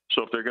Bowl.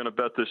 So if they're going to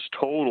bet this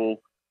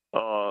total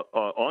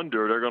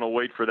under, they're going to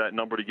wait for that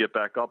number to get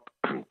back up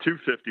to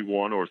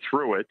 51 or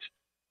through it.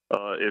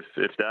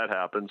 If that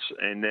happens,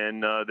 and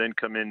then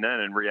come in then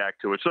and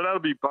react to it. So that'll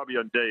be probably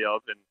on day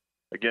of. And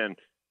again,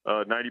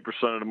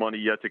 90% of the money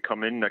yet to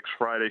come in next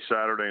Friday,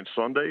 Saturday, and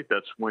Sunday.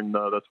 That's when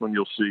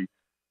you'll see.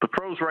 The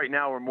pros right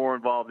now are more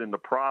involved in the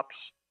props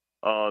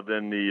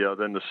than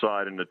the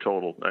side and the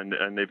total,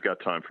 and they've got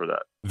time for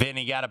that.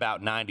 Vinny, got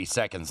about 90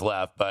 seconds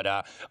left,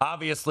 but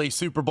obviously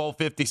Super Bowl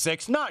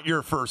 56, not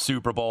your first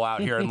Super Bowl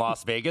out here in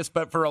Las Vegas,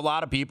 but for a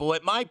lot of people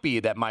it might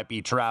be that might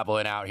be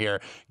traveling out here.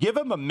 Give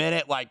them a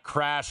minute, like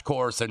crash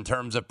course in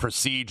terms of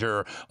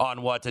procedure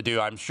on what to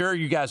do. I'm sure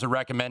you guys are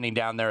recommending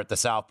down there at the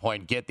South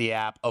Point, get the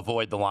app,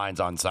 avoid the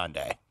lines on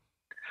Sunday.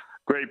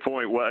 Great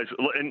point, Wes.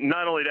 And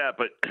not only that,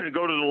 but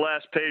go to the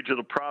last page of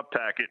the prop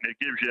packet, and it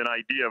gives you an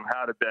idea of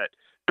how to bet.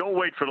 Don't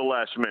wait for the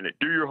last minute.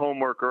 Do your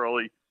homework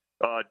early.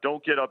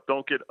 Don't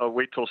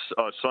wait till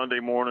Sunday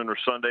morning or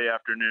Sunday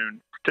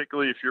afternoon,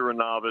 particularly if you're a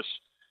novice.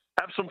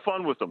 Have some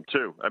fun with them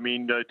too. I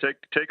mean,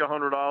 take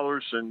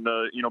 $100 and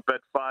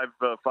bet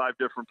five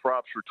different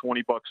props for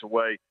 $20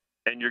 away,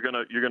 and you're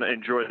gonna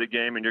enjoy the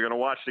game, and you're gonna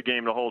watch the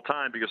game the whole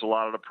time, because a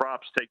lot of the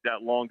props take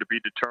that long to be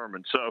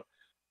determined. So,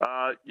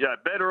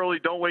 bet early.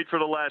 Don't wait for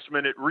the last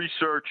minute.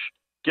 Research.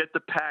 Get the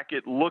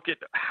packet. Look at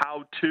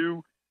how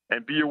to.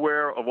 And be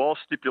aware of all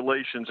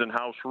stipulations and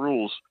house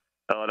rules.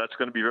 That's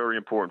going to be very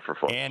important for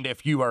folks. And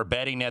if you are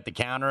betting at the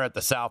counter at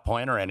the South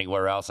Point or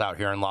anywhere else out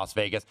here in Las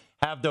Vegas,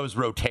 have those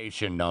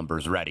rotation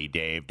numbers ready,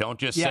 Dave. Don't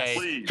just say,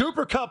 please.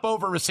 Cooper Kupp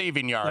over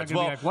receiving yards.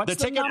 Well, like, the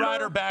ticket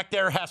writer back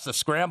there has to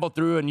scramble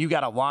through, and you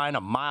got a line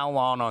a mile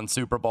long on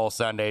Super Bowl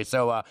Sunday.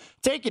 So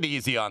take it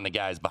easy on the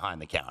guys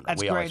behind the counter.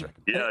 That's great.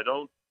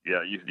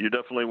 You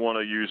definitely want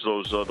to use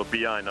those the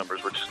BI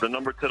numbers, which is the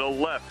number to the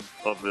left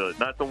of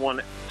not the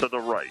one to the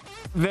right.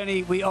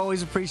 Vinny, we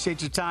always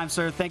appreciate your time,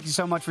 sir. Thank you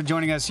so much for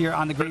joining us here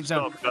on the Green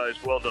Zone. Good stuff, guys.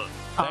 Well done.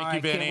 Thank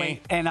you,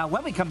 Vinny. And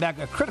when we come back,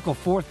 a critical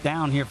fourth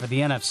down here for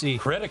the NFC.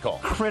 Critical.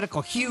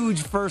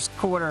 Huge first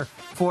quarter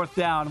fourth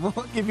down. We'll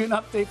give you an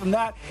update from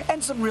that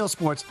and some real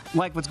sports,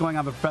 like what's going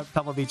on with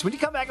Pebble Beach. When you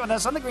come back with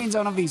us on the Green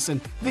Zone on VSiN,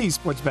 the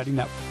Sports Betting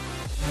Network.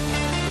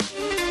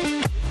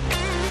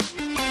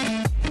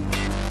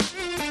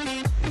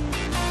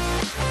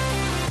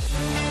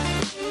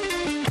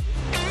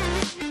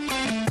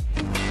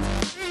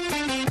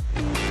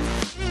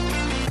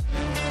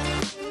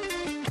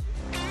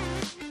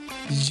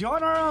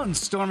 Join our own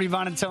Stormy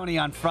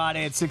Buonantony on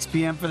Friday at 6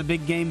 p.m. for the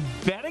big game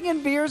betting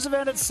and beers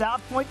event at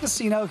South Point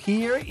Casino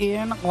here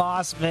in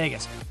Las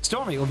Vegas.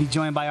 Stormy will be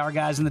joined by our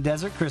guys in the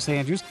desert, Chris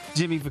Andrews,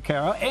 Jimmy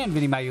Vaccaro, and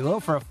Vinny Maiulo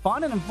for a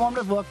fun and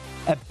informative look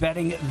at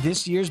betting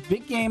this year's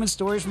big game and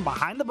stories from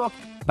behind the book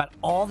about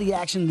all the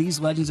action these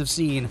legends have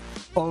seen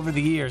over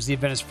the years. The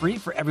event is free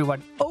for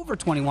everyone over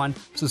 21,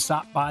 so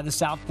stop by the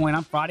South Point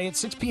on Friday at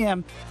 6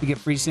 p.m. to get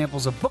free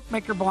samples of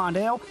Bookmaker Blonde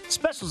Ale,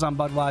 specials on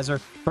Budweiser,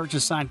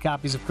 purchase signed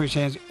copies of Chris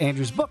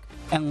Andrews' book,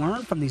 and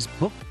learn from these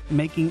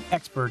bookmaking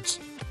experts,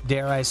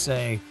 dare I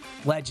say,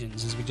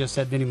 legends, as we just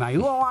had Vinny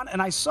Maiulo on.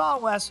 And I saw,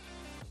 Wes,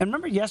 and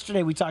remember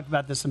yesterday we talked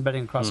about this in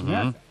Betting Across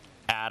America.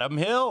 Adam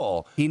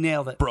Hill. He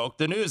nailed it. Broke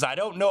the news. I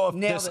don't know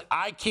if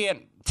I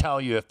can't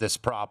tell you if this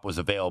prop was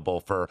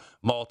available for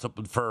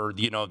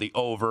the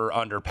over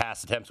under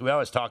pass attempts. We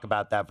always talk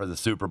about that for the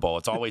Super Bowl.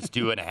 It's always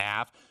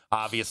 2.5.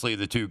 Obviously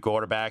the two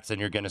quarterbacks,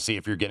 and you're going to see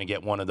if you're going to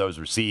get one of those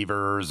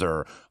receivers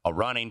or a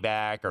running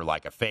back or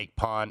like a fake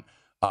punt,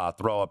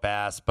 throw a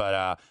pass.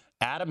 But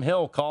Adam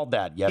Hill called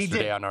that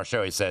yesterday on our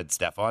show. He said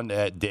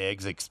Stefon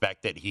Diggs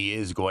expect that he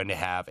is going to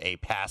have a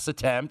pass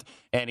attempt,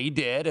 and he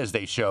did, as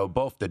they show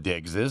both the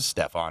Diggses,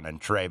 Stefon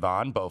and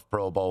Trayvon, both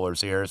Pro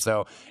Bowlers here.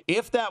 So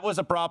if that was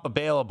a prop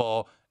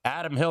available,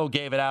 Adam Hill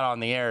gave it out on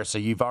the air, so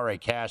you've already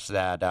cashed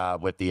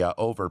that with the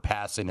over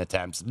passing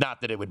attempts.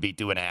 Not that it would be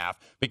 2.5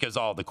 because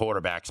all the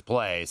quarterbacks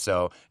play.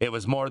 So it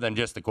was more than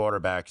just the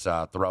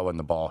quarterbacks throwing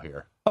the ball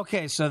here.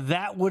 Okay, so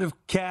that would have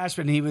cashed,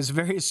 and he was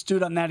very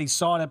astute on that. He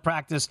saw it at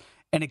practice,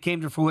 and it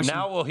came to fruition.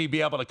 Now will he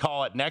be able to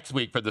call it next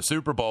week for the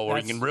Super Bowl where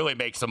he can really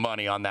make some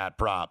money on that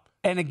prop?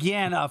 And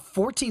again,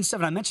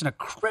 14-7. I mentioned a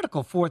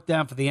critical fourth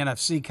down for the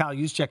NFC. Kyle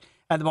Juszczyk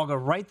had the ball go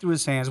right through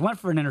his hands, went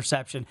for an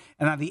interception,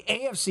 and now the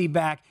AFC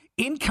back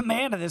in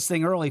command of this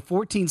thing early,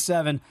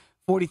 14-7.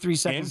 43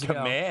 seconds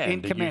ago.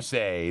 In command, you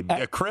say.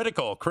 A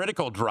critical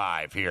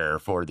drive here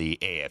for the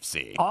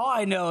AFC. All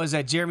I know is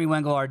that Jeremy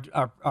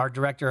Wengel, our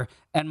director,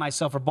 and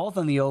myself are both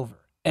on the over.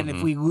 And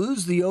if we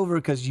lose the over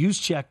because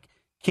Juszczyk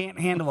can't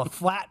handle a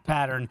flat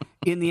pattern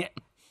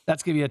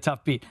that's going to be a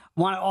tough beat.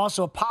 I want to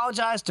also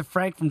apologize to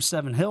Frank from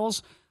Seven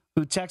Hills,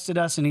 who texted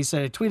us and he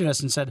tweeted us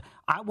and said,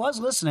 I was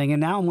listening, and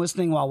now I'm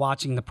listening while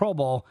watching the Pro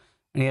Bowl.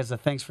 And he has a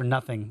thanks for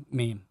nothing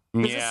meme.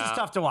 Yeah. This is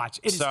tough to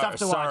watch. It is tough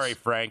to watch. Sorry,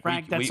 Frank.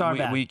 That's our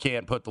bad. We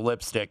can't put the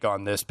lipstick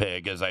on this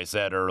pig, as I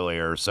said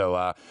earlier.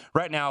 So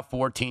right now,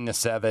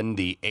 14-7,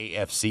 the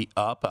AFC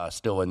up,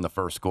 still in the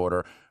first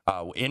quarter.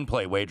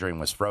 In-play wagering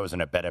was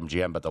frozen at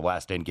BetMGM, but the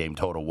last in-game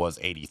total was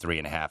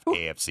 83.5,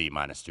 AFC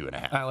minus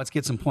 2.5. All right, let's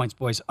get some points,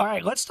 boys. All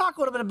right, let's talk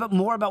a little bit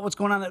more about what's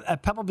going on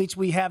at Pebble Beach.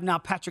 We have now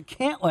Patrick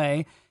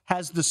Cantlay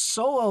has the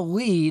solo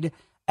lead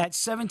at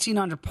 17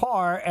 under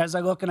par. As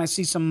I look and I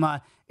see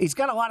some, he's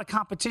got a lot of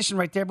competition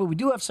right there, but we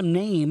do have some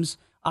names.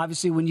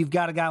 Obviously, when you've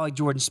got a guy like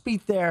Jordan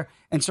Spieth there,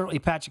 and certainly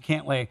Patrick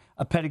Cantlay,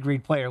 a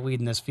pedigreed player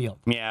leading this field.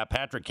 Yeah,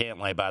 Patrick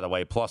Cantlay, by the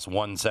way, plus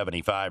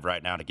 175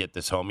 right now to get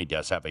this home. He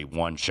does have a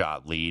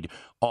one-shot lead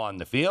on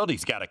the field.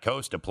 He's got a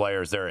host of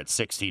players there at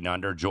 16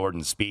 under.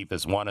 Jordan Spieth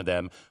is one of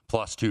them,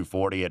 plus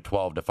 240 at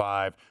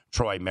 12-5.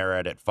 Troy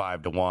Merritt at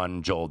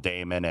 5-1, Joel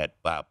Damon at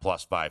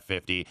plus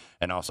 550,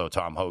 and also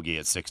Tom Hoagie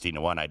at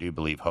 16-1. I do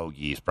believe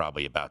Hoagie is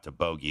probably about to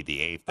bogey the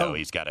eighth, though.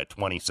 He's got a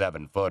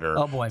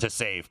 27-footer to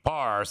save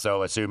par,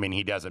 so assuming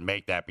he doesn't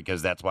make that,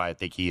 because that's why I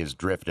think he has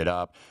drifted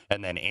up.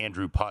 And then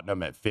Andrew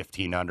Putnam at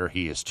 15 under.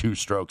 He is 2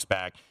 strokes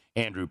back.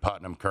 Andrew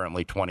Putnam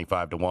currently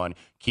 25-1.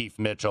 Keith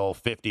Mitchell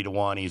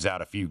 50-1. He's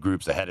out a few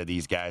groups ahead of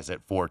these guys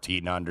at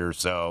 14 under.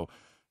 So,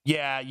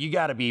 yeah, you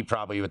got to be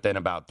probably within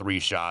about 3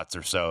 shots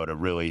or so to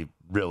really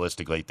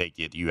realistically think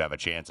you have a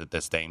chance at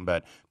this thing.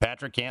 But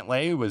Patrick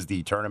Cantlay was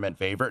the tournament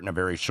favorite in a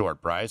very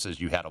short price,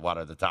 as you had a lot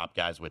of the top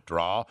guys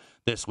withdraw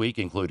this week,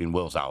 including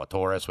Will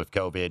Zalatoris with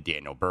COVID,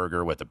 Daniel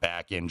Berger with a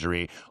back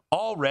injury.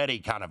 Already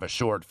kind of a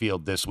short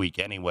field this week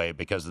anyway,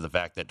 because of the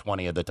fact that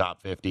 20 of the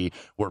top 50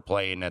 were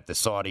playing at the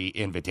Saudi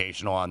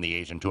Invitational on the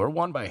Asian Tour,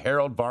 won by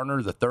Harold Varner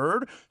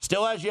III.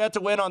 Still has yet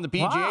to win on the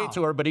PGA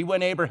Tour, but he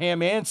won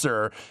Abraham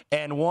Ancer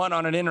and won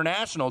on an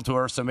international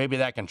tour, so maybe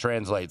that can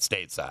translate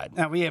stateside.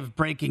 Now, we have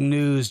breaking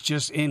news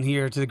just in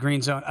here to the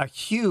Green Zone. A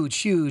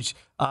huge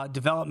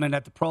development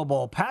at the Pro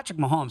Bowl. Patrick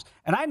Mahomes,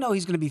 and I know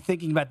he's going to be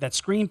thinking about that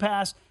screen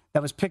pass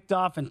that was picked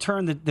off and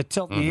turned the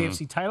tilt in the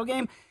AFC title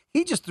game.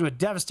 He just threw a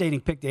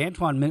devastating pick to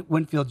Antoine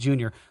Winfield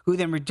Jr., who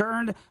then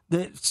returned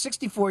the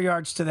 64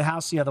 yards to the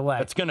house the other way.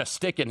 It's going to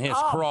stick in his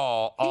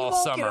crawl all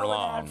summer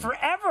long.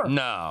 Forever.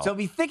 No. So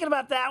be thinking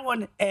about that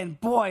one. And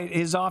boy,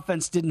 his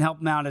offense didn't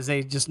help him out as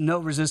they just no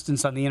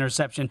resistance on the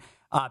interception.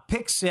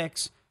 Pick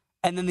 6.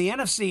 And then the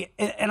NFC,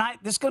 and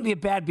this is going to be a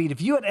bad beat.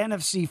 If you had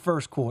NFC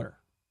first quarter,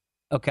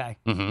 okay,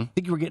 I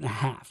think you were getting a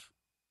half.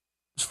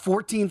 It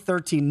was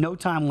 14-13, no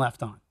time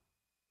left on.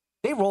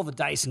 They roll the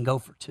dice and go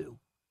for 2.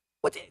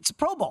 It's a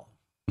Pro Bowl.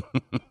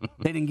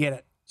 They didn't get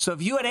it. So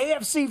if you had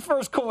AFC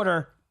first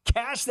quarter,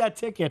 cash that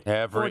ticket.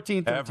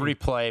 14-13. Every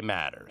play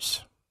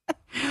matters.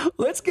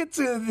 Let's get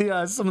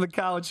to some of the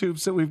college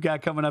hoops that we've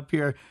got coming up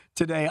here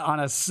today on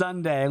a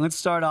Sunday. Let's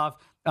start off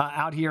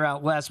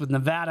out west with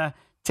Nevada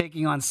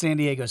taking on San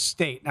Diego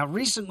State. Now,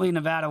 recently,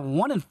 Nevada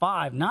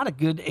 1-5, not a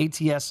good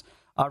ATS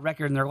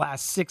record in their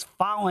last 6,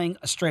 following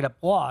a straight-up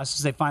loss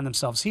as they find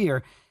themselves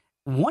here.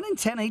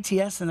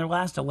 1-10 ATS in their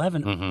last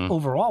 11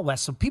 overall,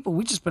 West. So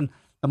the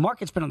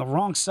market's been on the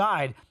wrong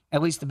side,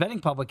 at least the betting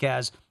public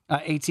has.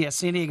 ATS.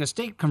 San Diego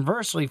State,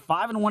 conversely,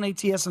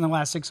 5-1 ATS in their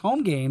last 6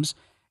 home games.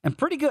 And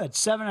pretty good,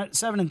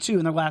 7-2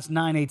 in their last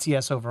 9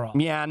 ATS overall.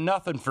 Yeah,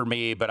 nothing for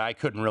me, but I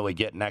couldn't really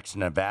get next to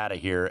Nevada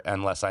here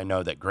unless I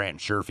know that Grant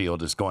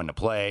Sherfield is going to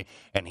play,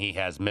 and he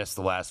has missed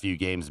the last few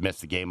games,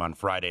 missed the game on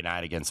Friday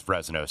night against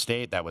Fresno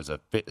State. That was a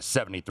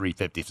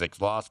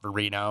 73-56 loss for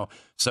Reno.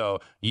 So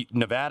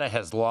Nevada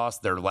has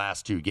lost their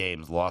last 2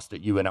 games, lost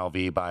at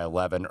UNLV by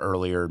 11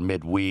 earlier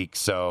midweek.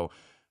 So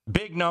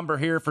big number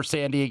here for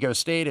San Diego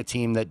State, a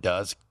team that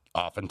does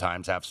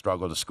oftentimes have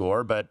struggled to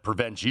score, but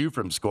prevents you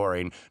from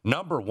scoring.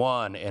 Number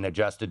 1 in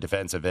adjusted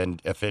defensive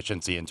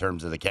efficiency in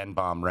terms of the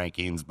KenPom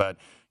rankings. But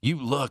you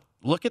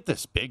look at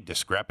this big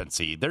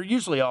discrepancy. They're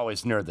usually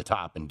always near the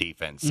top in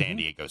defense, San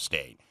Diego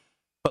State.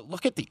 But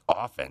look at the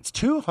offense,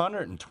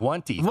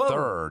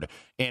 223rd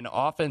in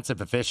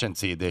offensive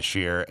efficiency this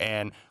year.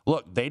 And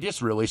look, they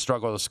just really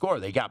struggle to score.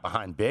 They got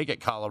behind big at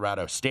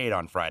Colorado State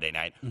on Friday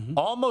night.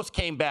 Almost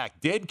came back,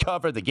 did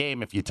cover the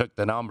game if you took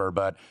the number,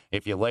 but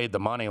if you laid the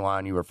money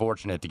line, you were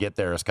fortunate to get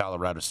there as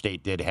Colorado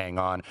State did hang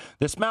on.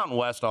 This Mountain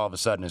West all of a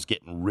sudden is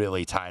getting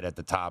really tight at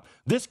the top.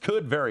 This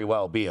could very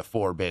well be a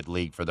 4-bid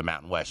league for the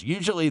Mountain West.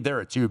 Usually they're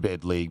a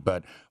 2-bid league,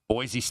 but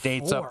Boise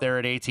State's up there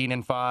at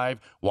 18-5,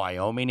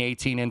 Wyoming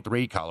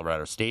 18-3,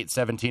 Colorado State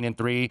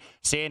 17-3,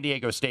 San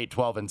Diego State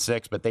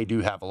 12-6, but they do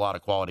have a lot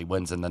of quality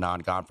wins in the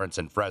non-conference,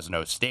 and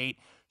Fresno State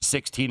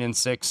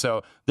 16-6.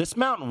 So this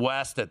Mountain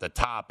West at the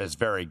top is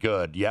very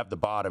good. You have the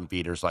bottom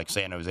feeders like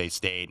San Jose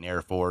State and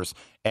Air Force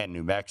and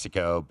New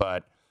Mexico,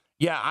 but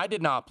yeah, I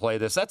did not play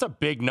this. That's a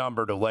big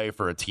number to lay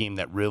for a team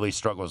that really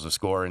struggles to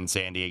score in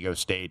San Diego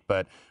State.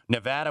 But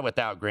Nevada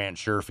without Grant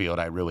Sherfield,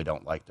 I really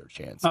don't like their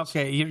chances.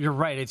 Okay, you're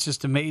right. It's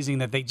just amazing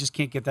that they just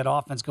can't get that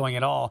offense going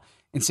at all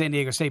in San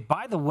Diego State.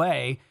 By the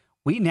way,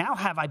 we now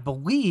have, I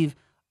believe,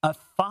 a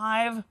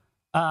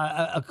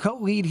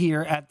co-lead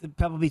here at the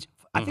Pebble Beach.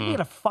 I think we had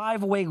a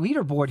 5-way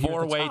leaderboard here.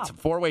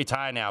 Four-way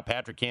tie now.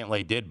 Patrick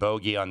Cantlay did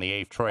bogey on the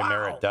 8th. Troy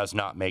Merritt does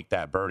not make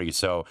that birdie.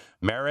 So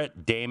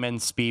Merritt, Damon,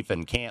 Spieth,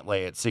 and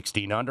Cantlay at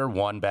 16 under,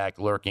 one back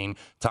lurking.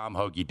 Tom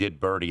Hoagie did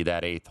birdie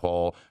that 8th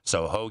hole.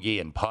 So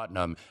Hoagie and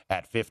Putnam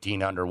at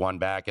 15 under, one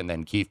back, and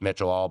then Keith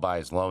Mitchell all by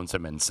his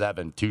lonesome in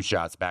 7, 2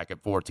 shots back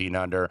at 14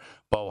 under.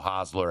 Bo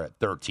Hosler at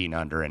 13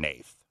 under in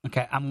 8th.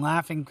 Okay, I'm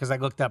laughing because I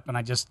looked up and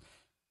I just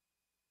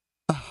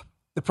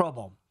the Pro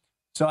Bowl.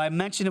 So I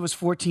mentioned it was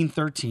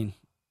 14-13.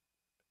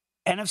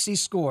 NFC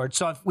scored,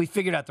 so we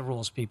figured out the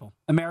rules, people.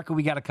 America,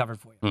 we got it covered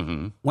for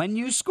you. When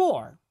you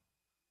score,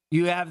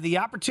 you have the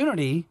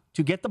opportunity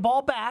to get the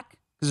ball back,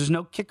 because there's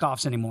no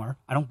kickoffs anymore,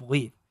 I don't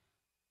believe.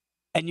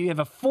 And you have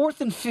a 4th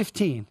and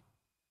 15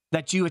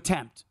 that you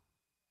attempt,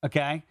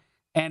 okay?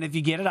 And if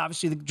you get it,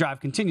 obviously the drive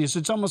continues. So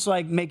it's almost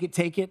like make it,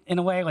 take it in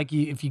a way, like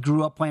if you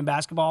grew up playing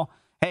basketball.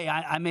 Hey,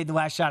 I made the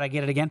last shot, I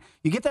get it again.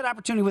 You get that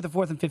opportunity with a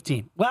 4th and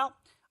 15. Well,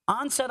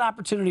 onset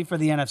opportunity for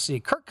the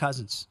NFC. Kirk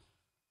Cousins.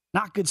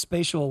 Not good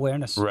spatial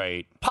awareness.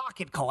 Right.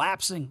 Pocket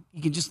collapsing.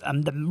 You can just,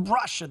 the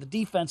rush of the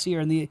defense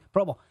here in the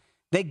Pro Bowl.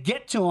 They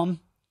get to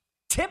him.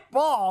 Tip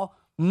ball.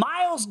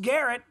 Myles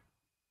Garrett.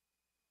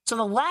 So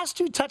the last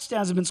 2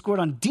 touchdowns have been scored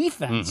on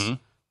defense.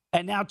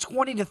 And now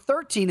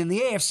 20-13 in the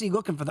AFC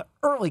looking for the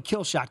early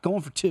kill shot,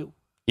 going for 2.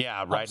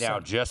 Yeah, right now,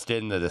 just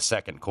into the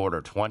second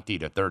quarter,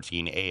 20-13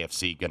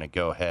 AFC going to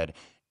go ahead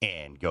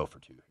and go for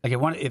 2.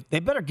 Okay, if they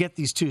better get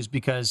these 2s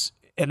because,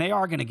 and they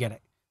are going to get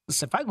it.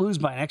 Listen, if I lose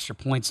by an extra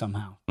point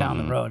somehow down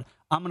the road,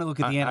 I'm going to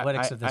look at the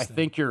analytics of this thing. I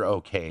think you're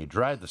okay.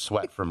 Dry the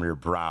sweat from your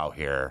brow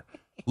here.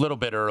 A little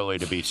bit early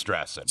to be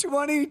stressing.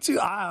 22.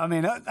 I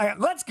mean,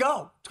 let's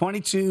go.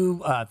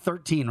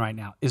 22-13 right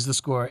now is the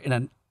score in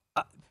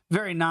a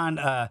very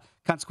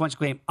non-consequential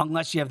game,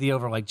 unless you have the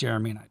over like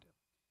Jeremy and I do.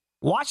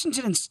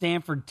 Washington and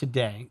Stanford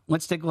today.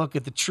 Let's take a look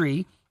at the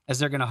tree as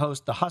they're going to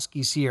host the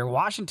Huskies here.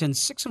 Washington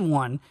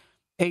 6-1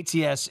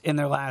 ATS in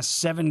their last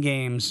 7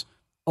 games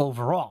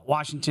overall.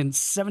 Washington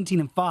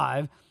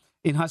 17-5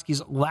 in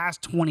Huskies'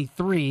 last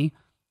 22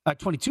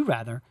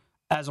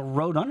 as a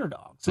road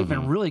underdog. So they've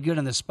been really good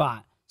in this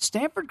spot.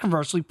 Stanford,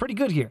 conversely, pretty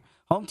good here.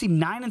 Home team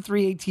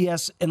 9-3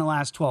 ATS in the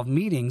last 12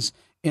 meetings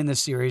in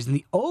this series. And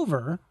the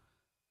over,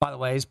 by the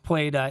way,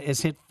 has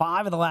hit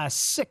 5 of the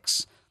last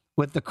 6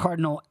 with the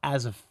Cardinal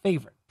as a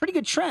favorite. Pretty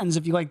good trends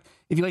if you like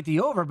the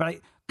over, but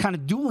kind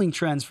of dueling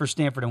trends for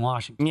Stanford and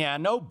Washington. Yeah,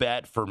 no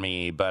bet for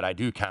me, but I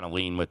do kind of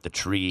lean with the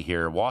tree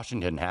here.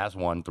 Washington has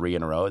won 3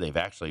 in a row. They've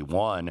actually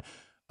won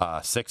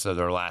 6 of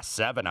their last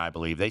 7, I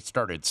believe. They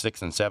started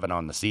 6-7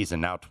 on the season,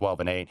 now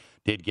 12-8.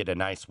 Did get a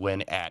nice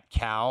win at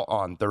Cal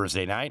on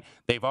Thursday night.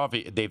 They've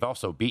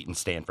also beaten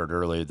Stanford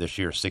earlier this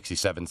year,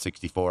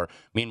 67-64.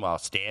 Meanwhile,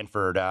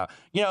 Stanford,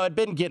 had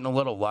been getting a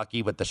little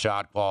lucky with the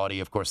shot quality.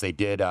 Of course, they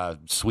did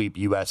sweep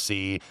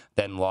USC,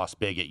 then lost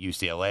big at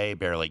UCLA,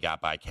 barely got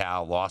by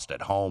Cal, lost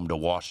at home to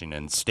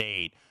Washington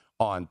State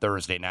on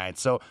Thursday night.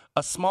 So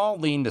a small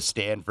lean to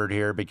Stanford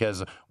here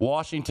because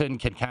Washington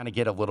can kind of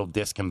get a little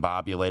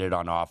discombobulated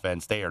on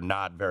offense. They are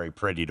not very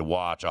pretty to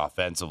watch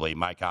offensively.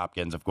 Mike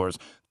Hopkins, of course,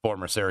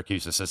 former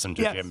Syracuse assistant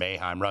to Jim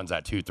Boeheim, runs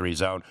that 2-3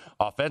 zone.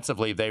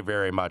 Offensively, they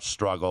very much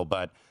struggle,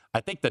 but I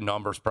think the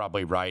number's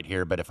probably right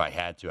here, but if I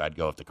had to, I'd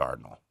go with the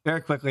Cardinal.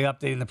 Very quickly,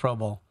 updating the Pro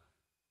Bowl.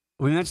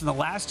 We mentioned the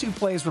last 2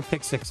 plays were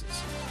pick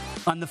sixes.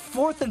 On the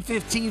 4th and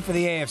 15 for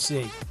the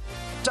AFC,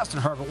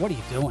 Justin Herbert, what are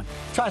you doing?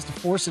 Tries to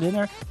force it in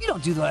there. You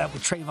don't do that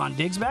with Trayvon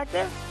Diggs back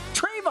there.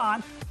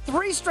 Trayvon,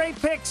 3 straight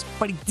picks,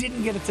 but he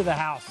didn't get it to the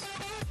house.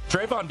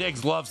 Trayvon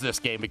Diggs loves this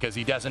game because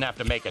he doesn't have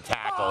to make a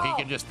tackle. He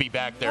can just be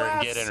back there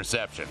and get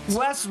interceptions.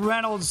 Wes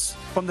Reynolds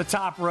from the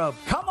top rope.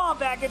 Come on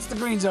back. It's the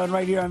Green Zone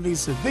right here on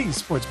VSiN, the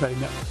Sports Betting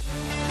Network.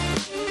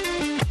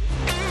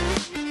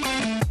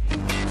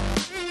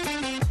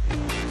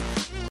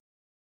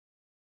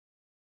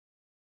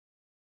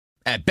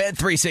 At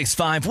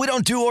Bet365, we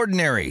don't do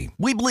ordinary.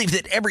 We believe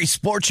that every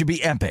sport should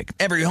be epic.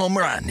 Every home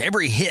run,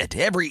 every hit,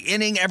 every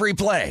inning, every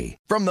play.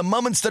 From the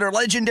moments that are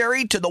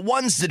legendary to the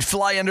ones that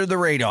fly under the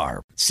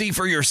radar. See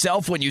for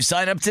yourself when you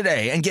sign up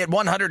today and get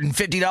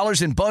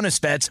 $150 in bonus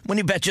bets when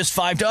you bet just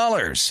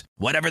 $5.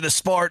 Whatever the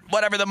sport,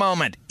 whatever the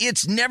moment,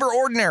 it's never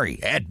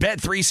ordinary at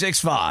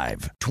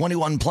Bet365.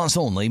 21 plus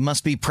only.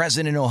 Must be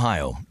present in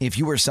Ohio. If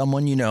you or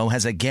someone you know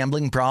has a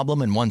gambling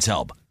problem and wants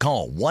help,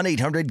 call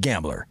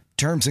 1-800-GAMBLER.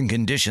 Terms and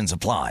conditions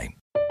apply.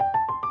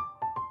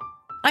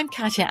 I'm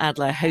Katya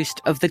Adler, host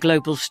of The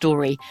Global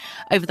Story.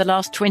 Over the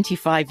last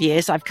 25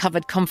 years, I've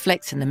covered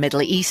conflicts in the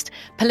Middle East,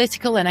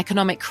 political and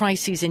economic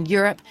crises in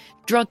Europe,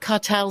 drug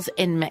cartels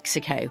in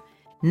Mexico.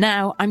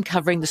 Now I'm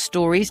covering the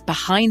stories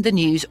behind the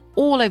news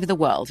all over the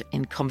world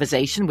in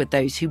conversation with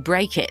those who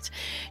break it.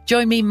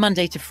 Join me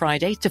Monday to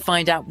Friday to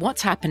find out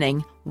what's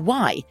happening,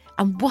 why,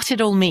 and what it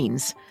all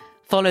means.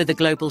 Follow The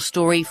Global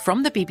Story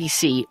from the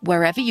BBC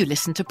wherever you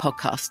listen to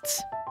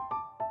podcasts.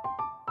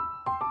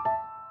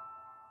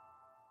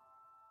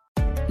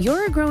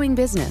 You're a growing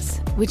business,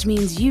 which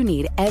means you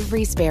need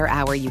every spare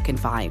hour you can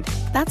find.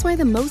 That's why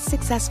the most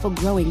successful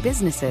growing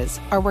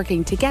businesses are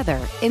working together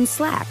in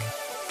Slack.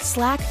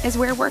 Slack is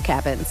where work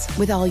happens,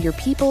 with all your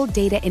people,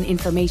 data, and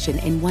information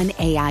in one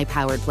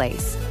AI-powered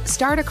place.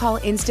 Start a call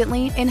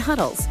instantly in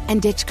huddles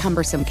and ditch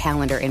cumbersome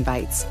calendar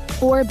invites.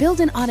 Or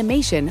build an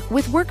automation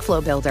with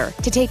Workflow Builder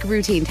to take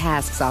routine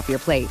tasks off your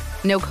plate.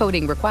 No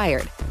coding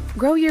required.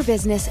 Grow your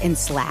business in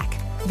Slack.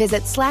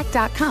 Visit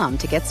slack.com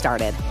to get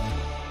started.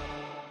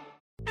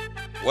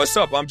 What's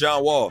up? I'm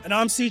John Wall. And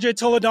I'm CJ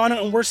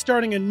Toledano, and we're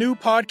starting a new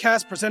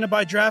podcast presented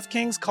by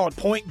DraftKings called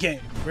Point Game.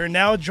 We're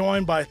now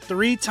joined by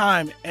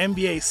three-time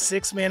NBA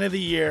Sixth Man of the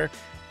Year,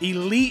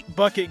 elite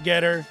bucket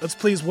getter. Let's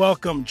please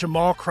welcome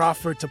Jamal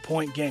Crawford to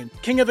Point Game.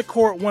 King of the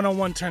Court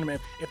one-on-one tournament.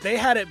 If they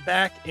had it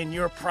back in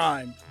your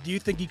prime, do you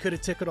think you could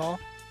have took it all?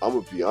 I'm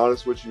going to be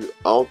honest with you.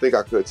 I don't think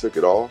I could have took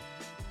it all,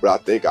 but I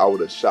think I would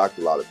have shocked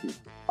a lot of people.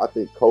 I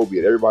think Kobe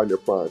and everybody in their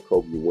prime,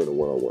 Kobe would win a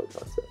one-on-one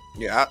contest.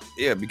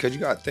 Yeah, because you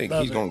got to think,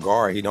 he's going to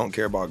guard. He don't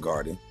care about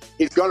guarding.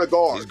 He's going to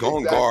guard. He's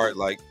going to guard.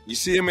 Like, you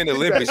see him in the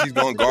Olympics, he's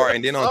going to guard.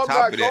 And then on top of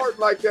that. I'm not guarding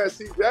like that,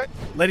 CJ.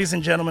 Ladies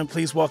and gentlemen,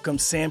 please welcome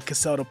Sam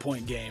Cassell to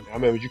Point Game. I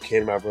remember you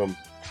came to my room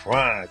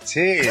crying,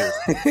 tears.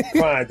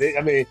 Crying.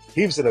 I mean,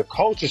 he was in a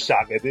culture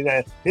shock. And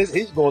then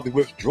he's going through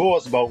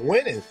withdrawals about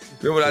winning.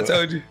 Remember what I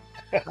told you?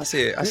 I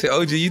said,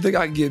 OG, you think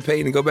I can get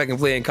paid and go back and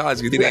play in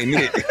college because it ain't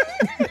it?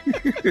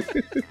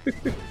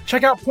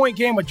 Check out Point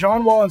Game with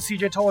John Wall and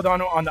CJ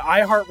Toledano on the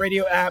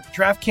iHeartRadio app,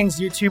 DraftKings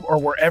YouTube, or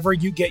wherever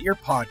you get your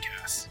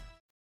podcasts.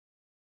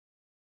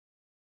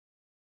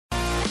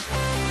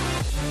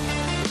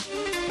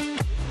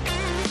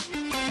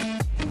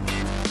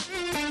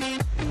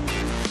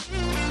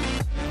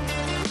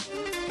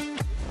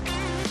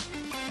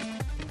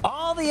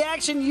 All the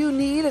action you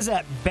need is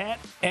at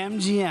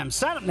BetMGM.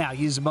 Sign up now.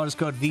 Use the bonus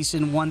code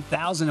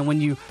VSIN1000. And when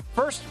you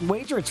first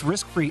wager, it's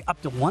risk-free up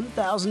to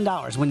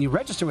 $1,000. When you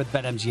register with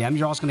BetMGM,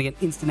 you're also going to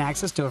get instant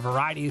access to a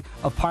variety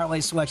of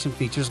parlay selection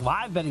features,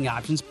 live betting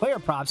options, player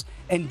props,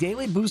 and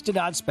daily boosted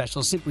odds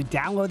specials. Simply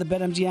download the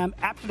BetMGM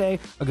app today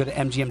or go to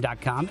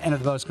MGM.com. Enter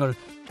the bonus code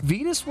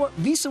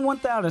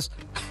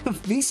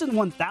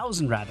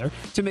VSIN1000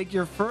 to make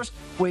your first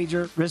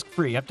wager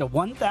risk-free up to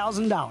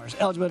 $1,000.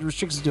 Eligibility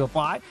restrictions do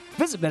apply.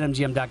 Visit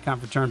BetMGM.com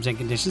for terms and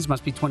conditions.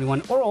 Must be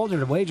 21 or older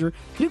to wager.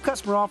 New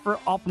customer offer.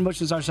 All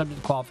promotions are subject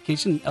to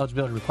qualification and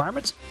eligibility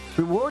requirements.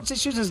 Rewards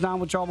issued as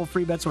non-withdrawable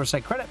free bets or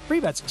site credit.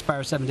 Free bets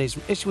expire 7 days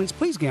from issuance.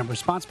 Please gamble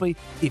responsibly.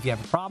 If you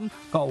have a problem,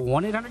 call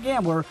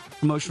 1-800-GAMBLER.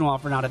 Promotional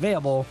offer not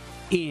available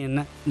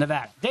in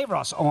Nevada. Dave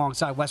Ross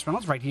alongside Wes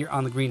Reynolds right here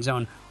on the Green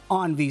Zone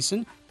on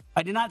VSiN.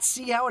 I did not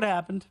see how it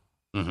happened.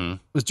 Mm-hmm. It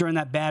was during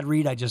that bad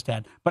read I just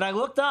had. But I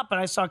looked up and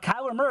I saw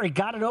Kyler Murray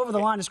got it over the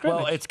line of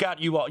scrimmage. Well, it's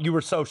got you all. You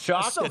were so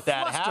shocked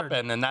that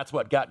happened, and that's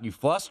what got you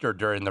flustered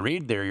during the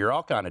read there. You're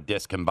all kind of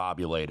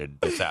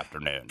discombobulated this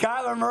afternoon.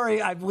 Kyler Murray,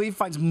 I believe,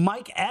 finds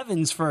Mike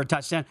Evans for a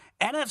touchdown.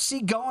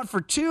 NFC going for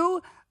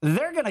two.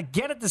 They're going to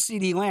get it to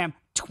CeeDee Lamb,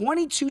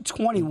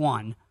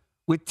 22-21,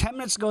 with 10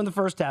 minutes to go in the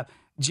first half.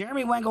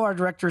 Jeremy Wengel, our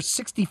director,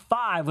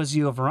 65 was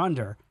the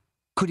over-under.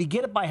 Could he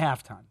get it by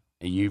halftime?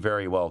 You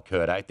very well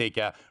could. I think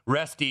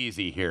rest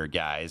easy here,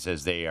 guys,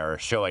 as they are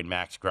showing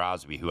Max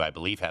Crosby, who I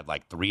believe had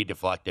like 3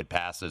 deflected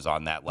passes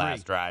on that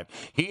last drive.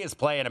 He is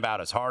playing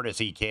about as hard as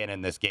he can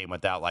in this game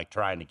without like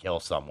trying to kill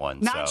someone.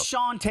 Not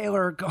Sean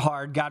Taylor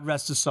hard, God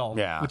rest his soul,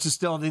 which is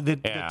still the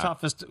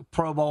toughest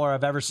Pro Bowler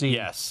I've ever seen.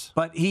 Yes.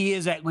 But he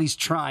is at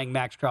least trying,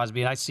 Max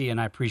Crosby, and I see and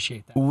I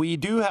appreciate that. We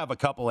do have a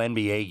couple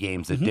NBA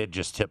games that did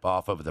just tip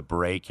off over the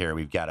break here.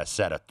 We've got a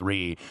set of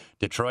 3.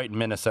 Detroit and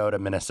Minnesota.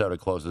 Minnesota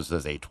closes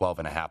as a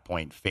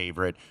 12.5-point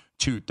favorite.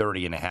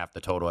 230.5 the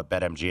total at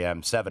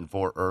BetMGM.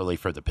 7-4 early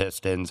for the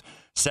Pistons.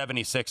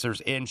 76ers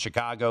in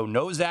Chicago.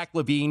 No Zach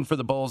LaVine for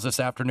the Bulls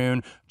this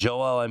afternoon.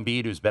 Joel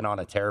Embiid, who's been on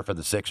a tear for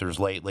the Sixers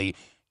lately.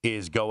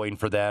 is going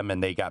for them,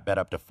 and they got bet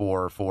up to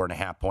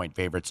 4.5 point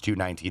favorites,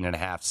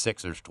 219.5.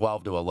 Sixers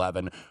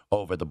 12-11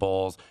 over the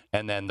Bulls.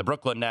 And then the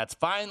Brooklyn Nets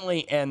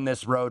finally end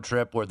this road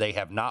trip where they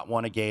have not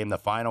won a game. The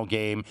final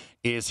game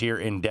is here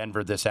in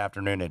Denver this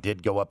afternoon. It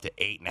did go up to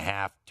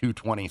 8.5,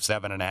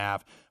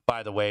 227.5.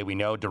 By the way, we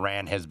know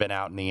Durant has been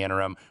out in the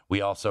interim.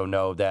 We also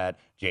know that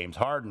James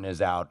Harden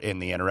is out in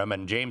the interim,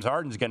 and James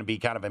Harden's going to be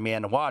kind of a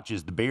man to watch.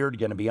 Is the beard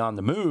going to be on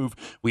the move?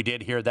 We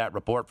did hear that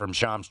report from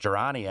Shams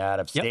Charania out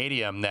of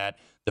Stadium that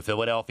the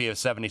Philadelphia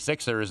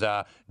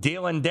 76ers,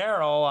 dealing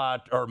Daryl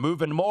or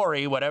moving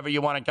Morey, whatever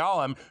you want to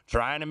call him,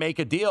 trying to make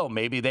a deal.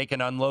 Maybe they can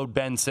unload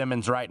Ben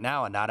Simmons right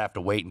now and not have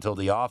to wait until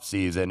the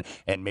offseason,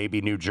 and maybe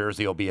New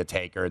Jersey will be a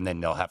taker, and then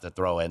they'll have to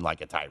throw in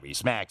like a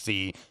Tyrese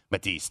Maxey,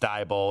 Matisse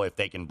Thybulle, if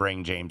they can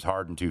bring James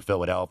Harden to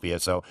Philadelphia.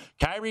 So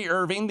Kyrie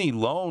Irving, the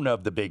lone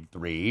of the big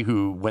three,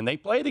 who, when they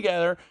play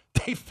together,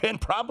 they've been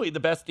probably the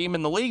best team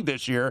in the league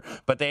this year,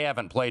 but they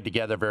haven't played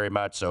together very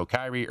much. So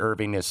Kyrie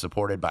Irving is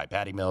supported by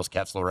Patty Mills,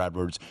 Kessler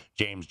Edwards,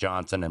 James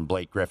Johnson, and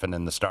Blake Griffin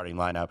in the starting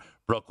lineup.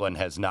 Brooklyn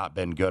has not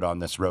been good on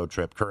this road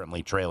trip,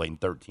 currently trailing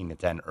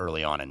 13-10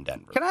 early on in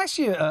Denver. Can I ask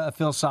you a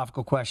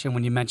philosophical question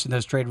when you mentioned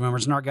those trade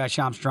rumors? And our guy,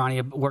 Shams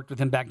Charania, worked with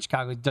him back in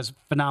Chicago. He does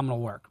phenomenal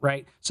work,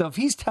 right? So if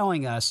he's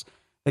telling us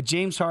that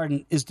James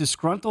Harden is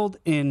disgruntled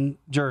in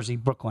Jersey,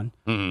 Brooklyn,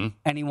 and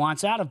he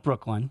wants out of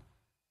Brooklyn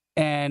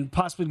and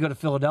possibly to go to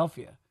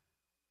Philadelphia,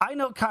 I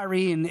know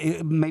Kyrie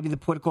and maybe the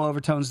political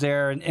overtones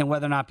there and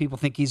whether or not people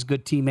think he's a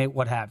good teammate,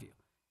 what have you.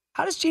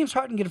 How does James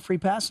Harden get a free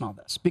pass in all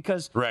this?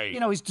 Because,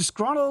 he's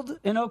disgruntled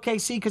in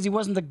OKC because he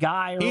wasn't the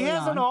guy early on. He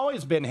hasn't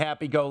always been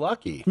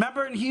happy-go-lucky.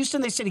 Remember in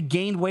Houston, they said he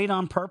gained weight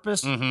on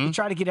purpose to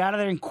try to get out of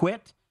there and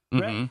quit?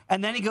 Right?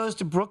 And then he goes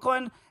to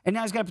Brooklyn, and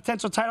now he's got a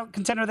potential title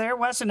contender there,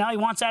 Wes, and now he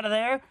wants out of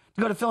there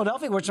to go to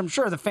Philadelphia, which I'm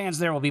sure the fans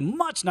there will be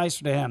much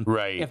nicer to him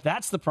if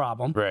that's the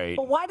problem. Right.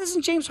 But why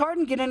doesn't James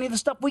Harden get any of the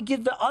stuff we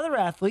give the other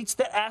athletes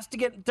that ask to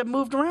get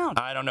moved around?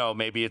 I don't know.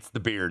 Maybe it's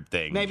the beard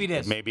thing. Maybe it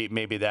is.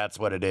 Maybe that's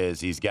what it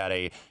is. He's got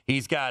a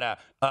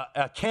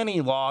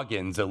Kenny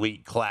Loggins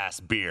elite class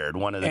beard,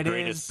 one of the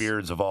greatest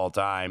beards of all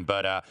time.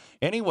 But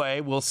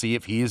anyway, we'll see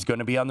if he is going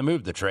to be on the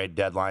move. The trade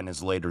deadline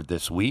is later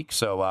this week,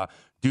 so.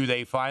 Do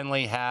they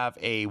finally have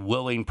a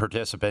willing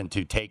participant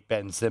to take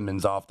Ben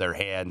Simmons off their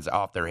hands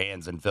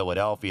in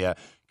Philadelphia?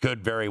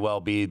 Could very well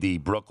be the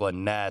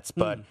Brooklyn Nets.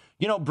 But,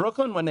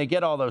 Brooklyn, when they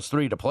get all those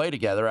three to play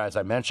together, as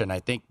I mentioned,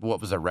 I think,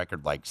 what was their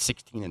record, like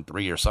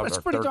 16-3 or something,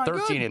 or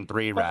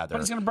 13-3 rather,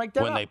 but it's gonna break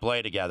that when they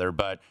play together.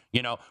 But,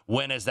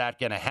 when is that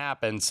going to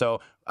happen?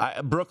 So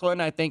Brooklyn,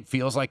 I think,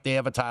 feels like they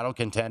have a title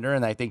contender,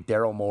 and I think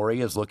Daryl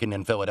Morey is looking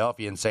in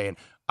Philadelphia and saying,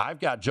 I've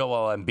got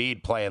Joel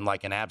Embiid playing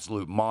like an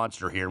absolute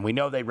monster here. And we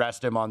know they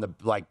rest him on the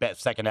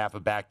second half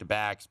of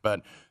back-to-backs,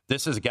 but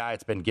this is a guy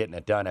that's been getting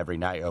it done every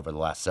night over the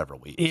last several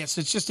weeks. Yes,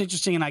 it's just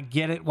interesting, and I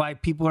get it, why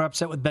people are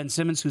upset with Ben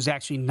Simmons, who's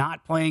actually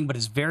not playing but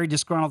is very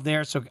disgruntled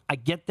there. So I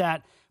get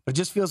that, but it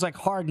just feels like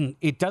Harden,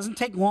 it doesn't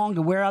take long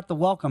to wear out the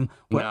welcome,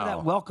 whatever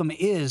that welcome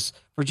is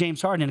for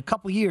James Harden. In a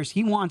couple of years,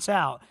 he wants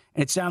out,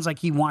 and it sounds like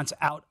he wants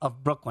out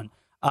of Brooklyn.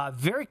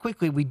 Very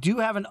quickly, we do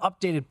have an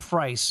updated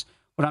price,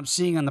 what I'm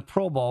seeing on the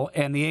Pro Bowl,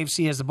 and the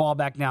AFC has the ball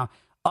back now,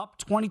 up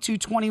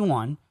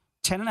 22-21,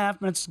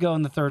 10.5 minutes to go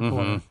in the third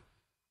quarter.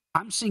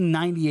 I'm seeing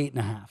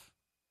 98.5.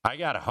 I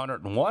got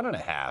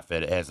 101.5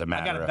 as a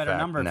matter of fact. I got a better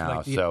number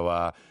now.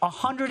 So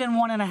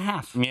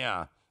 101.5.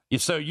 Yeah.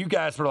 So you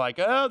guys were like,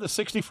 the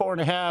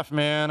 64.5,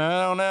 man.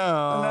 I don't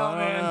know. No,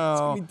 man. It's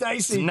going to be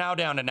dicey. It's now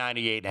down to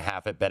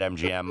 98.5 at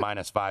BetMGM,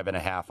 minus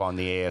 5.5 on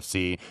the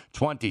AFC,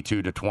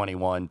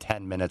 22-21,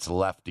 10 minutes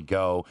left to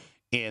go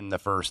in the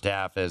first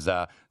half, as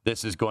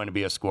this is going to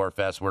be a score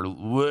fest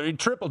where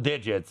triple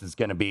digits is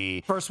going to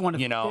be first one to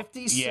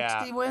 50,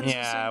 60 wins.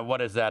 Yeah,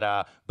 what is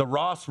that? The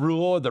Ross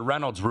rule, the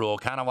Reynolds rule,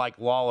 kind of like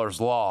Lawler's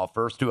Law.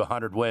 First to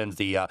 100 wins.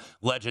 The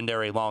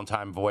legendary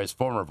former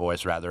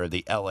voice of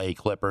the LA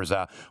Clippers.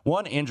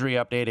 One injury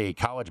update: a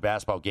college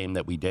basketball game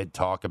that we did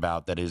talk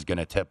about that is going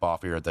to tip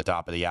off here at the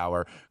top of the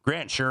hour.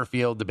 Grant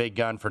Sherfield, the big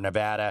gun for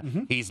Nevada,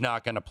 he's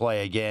not going to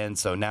play again.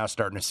 So now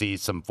starting to see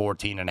some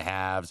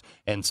 14.5s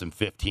and some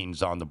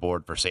 15s on the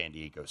board for San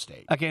Diego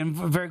State. Okay, and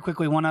very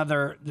quickly, one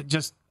other,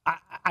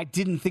 I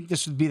didn't think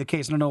this would be the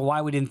case. I don't know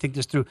why we didn't think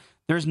this through.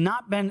 There's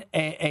not been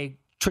a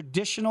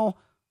traditional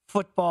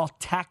football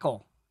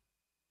tackle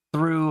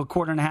through a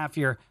quarter and a half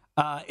here.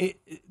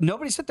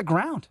 Nobody's hit the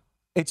ground.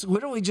 It's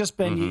literally just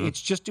been,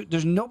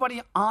 there's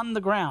nobody on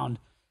the ground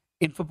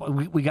in football.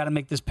 We got to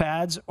make this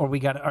pads or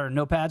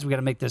no pads. We got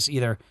to make this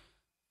either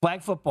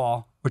flag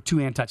football or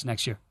two-hand touch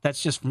next year.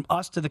 That's just from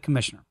us to the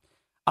commissioner.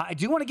 I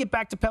do want to get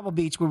back to Pebble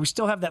Beach, where we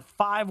still have that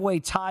 5-way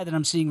tie that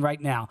I'm seeing right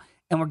now.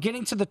 And we're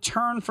getting to the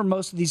turn for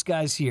most of these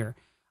guys here.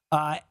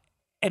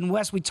 And,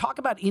 Wes, we talk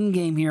about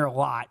in-game here a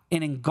lot.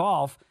 And in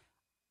golf,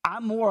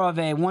 I'm more of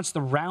a once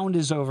the round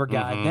is over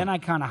guy, then I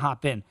kind of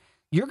hop in.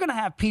 You're going to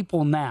have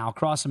people now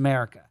across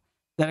America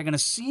that are going to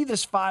see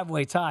this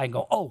 5-way tie and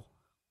go, oh,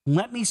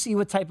 let me see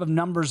what type of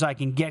numbers I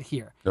can get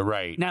here.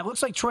 Right. Now, it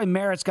looks like Troy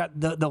Merritt's got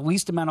the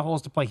least amount of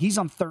holes to play. He's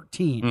on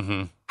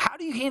 13. How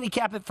do you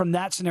handicap it from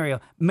that scenario?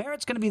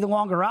 Merritt's going to be the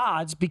longer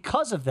odds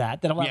because of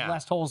that will have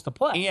less holes to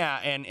play. Yeah,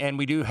 and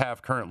we do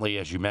have currently,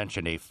 as you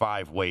mentioned, a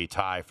 5-way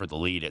tie for the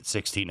lead at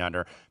 16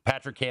 under.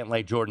 Patrick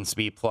Cantlay, Jordan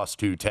Spieth plus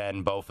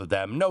 210, both of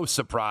them. No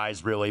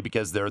surprise, really,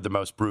 because they're the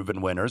most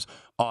proven winners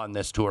on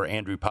this tour.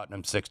 Andrew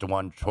Putnam,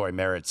 6-1, Troy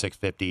Merritt,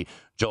 650,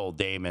 Joel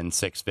Damon,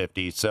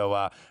 650.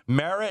 So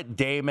Merritt,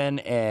 Damon,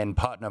 and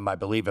Putnam, I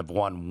believe, have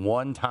won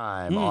one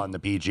time on the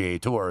PGA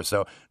Tour.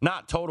 So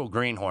not total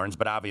greenhorns,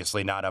 but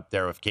obviously not up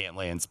there with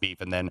Cantlay and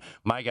Spieth. And then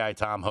my guy,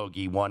 Tom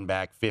Hoge, won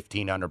back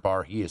 15 under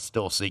par. He is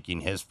still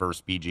seeking his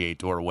first PGA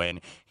Tour win.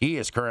 He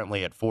is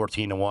currently at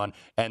 14-1.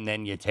 And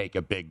then you take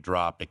a big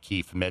drop to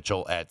Keith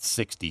Mitchell at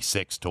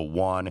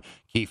 66-1.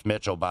 Keith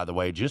Mitchell, by the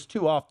way, just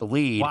 2 off the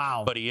lead,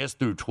 but he is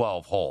through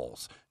 12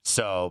 holes.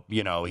 So,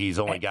 he's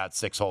only got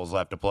 6 holes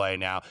left to play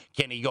now.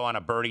 Can he go on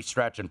a birdie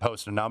stretch and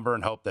post a number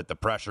and hope that the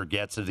pressure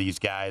gets to these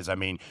guys? I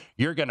mean,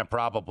 you're going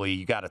to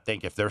you got to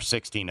think if they're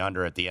 16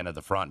 under at the end of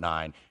the front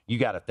 9, you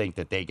got to think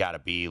that they got to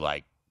be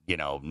like,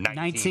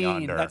 19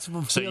 under.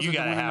 So you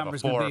got to have a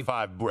 4 or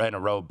 5 in a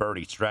row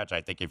birdie stretch. I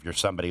think if you're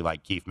somebody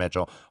like Keith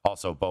Mitchell,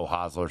 also Beau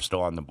Hossler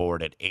still on the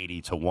board at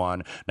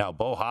 80-1. Now,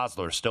 Beau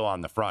Hossler still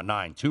on the front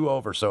 9, 2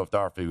 over so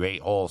far through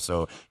 8 holes,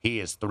 so he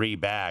is 3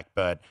 back.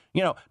 But,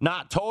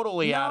 not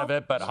totally out of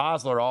it, but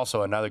Hossler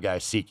also another guy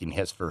seeking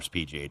his first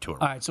PGA Tour.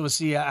 All right, so we'll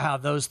see how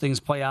those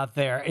things play out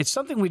there. It's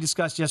something we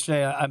discussed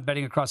yesterday on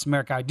Betting Across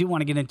America. I do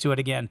want to get into it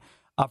again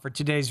for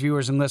today's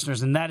viewers and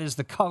listeners, and that is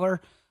the color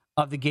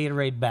of the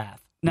Gatorade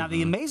bath. Now,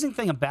 the amazing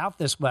thing about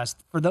this, Wes,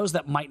 for those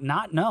that might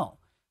not know,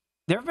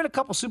 there have been a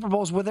couple Super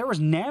Bowls where there was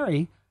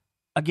nary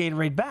a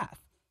Gatorade bath.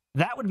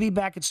 That would be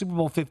back at Super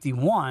Bowl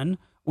 51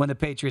 when the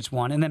Patriots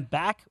won, and then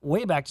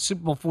way back to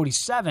Super Bowl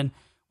 47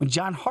 when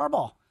John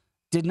Harbaugh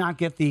did not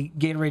get the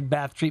Gatorade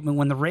bath treatment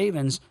when the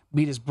Ravens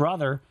beat his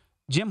brother,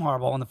 Jim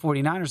Harbaugh, and the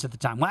 49ers at the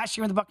time. Last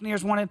year when the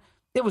Buccaneers won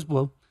it was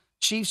blue.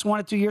 Chiefs won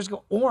it 2 years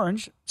ago.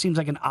 Orange seems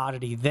like an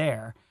oddity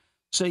there.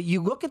 So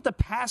you look at the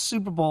past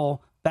Super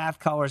Bowl bath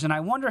colors, and I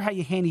wonder how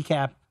you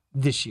handicap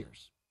this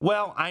year's.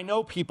 Well, I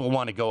know people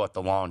want to go at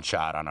the long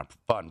shot on a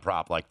fun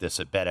prop like this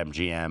at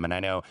BetMGM, and I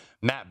know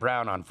Matt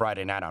Brown on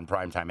Friday night on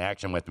Primetime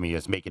Action with me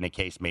is making a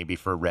case maybe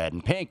for red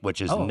and pink, which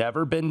has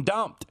never been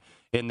dumped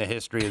in the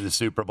history of the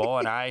Super Bowl.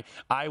 And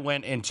I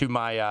went into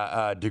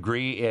my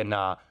degree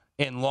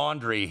in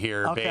laundry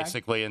here,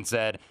 basically, and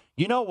said,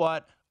 you know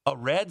what? A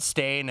red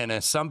stain, and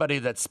as somebody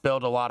that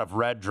spilled a lot of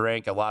red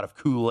drink, a lot of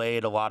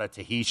Kool-Aid, a lot of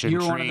Tahitian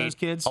You're treat, one of those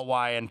kids?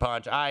 Hawaiian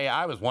punch.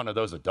 I was one of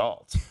those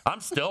adults.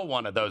 I'm still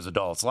one of those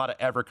adults. A lot of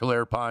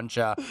Everclear punch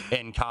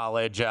in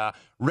college.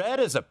 Red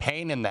is a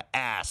pain in the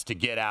ass to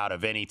get out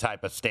of any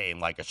type of stain,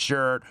 like a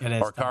shirt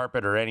or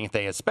carpet or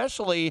anything,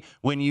 especially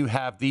when you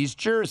have these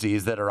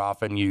jerseys that are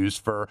often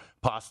used for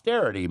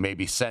posterity,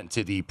 maybe sent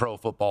to the Pro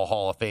Football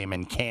Hall of Fame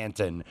in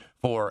Canton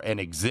for an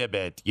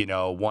exhibit,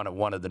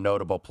 one of the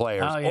notable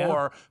players,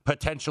 or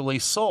potentially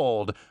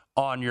sold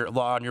on your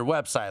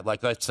website.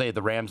 Like, let's say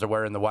the Rams are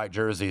wearing the white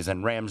jerseys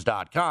and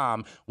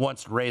Rams.com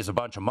wants to raise a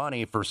bunch of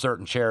money for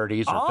certain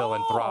charities or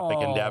philanthropic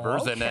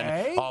endeavors. And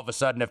then all of a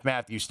sudden, if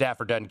Matthew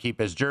Stafford doesn't keep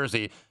his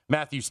jersey,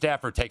 Matthew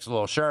Stafford takes a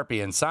little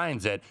Sharpie and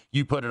signs it.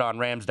 You put it on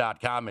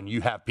Rams.com and you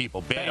have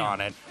people bid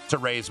on it to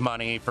raise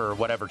money for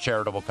whatever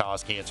charitable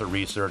cause, cancer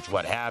research,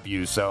 what have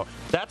you. So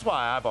that's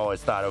why I've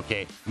always thought,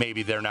 okay,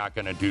 maybe they're not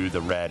going to do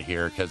the red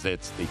here because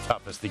it's the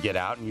toughest to get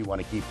out and you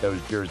want to keep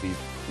those jerseys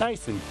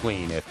nice and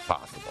clean if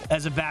possible.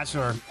 As a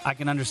bachelor, I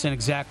can understand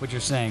exactly what you're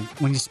saying.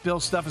 When you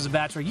spill stuff as a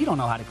bachelor, you don't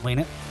know how to clean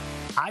it.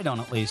 I don't,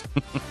 at least.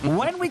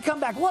 When we come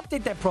back, we'll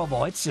update that Pro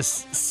Bowl. It's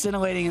just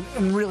scintillating,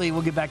 and really,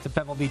 we'll get back to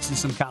Pebble Beach and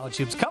some college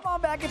hoops. Come on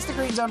back. It's the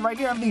Green Zone right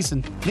here on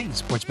VSiN, the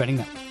Sports Betting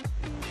Network.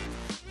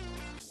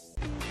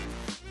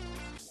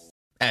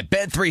 At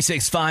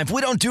Bet365, we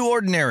don't do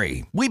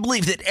ordinary. We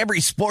believe that every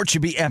sport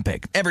should be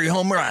epic. Every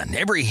home run,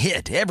 every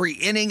hit, every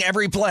inning,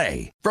 every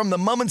play. From the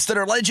moments that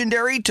are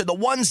legendary to the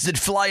ones that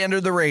fly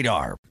under the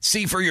radar.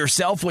 See for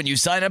yourself when you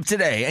sign up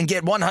today and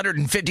get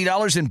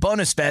 $150 in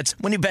bonus bets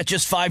when you bet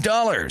just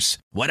 $5.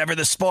 Whatever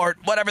the sport,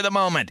 whatever the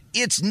moment,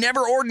 it's never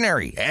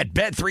ordinary at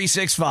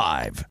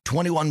Bet365.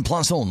 21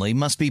 plus only.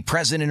 Must be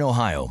present in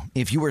Ohio.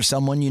 If you or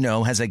someone you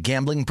know has a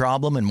gambling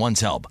problem and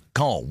wants help,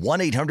 call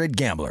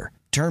 1-800-GAMBLER.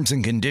 Terms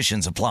and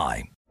conditions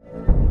apply.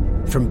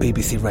 From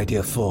BBC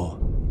Radio 4,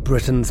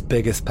 Britain's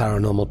biggest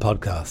paranormal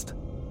podcast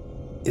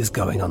is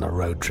going on a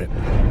road trip.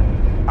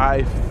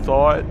 I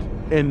thought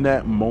in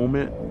that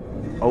moment,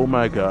 oh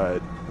my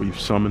God, we've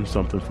summoned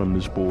something from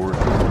this board.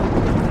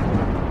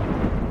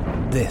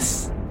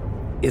 This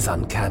is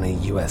Uncanny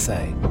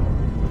USA.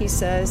 He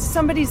says,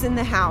 somebody's in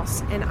the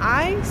house, and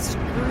I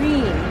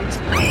screamed.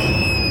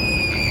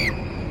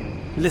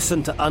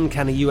 Listen to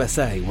Uncanny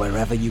USA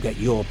wherever you get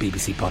your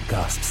BBC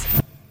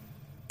podcasts,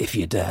 if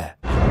you dare.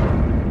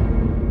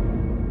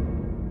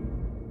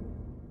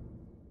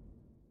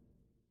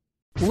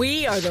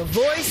 We are the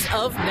voice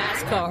of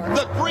NASCAR.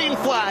 The green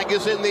flag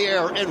is in the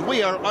air, and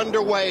we are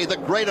underway. The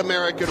Great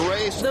American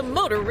Race. The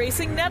Motor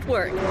Racing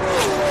Network.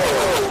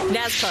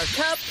 NASCAR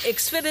Cup,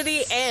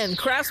 Xfinity, and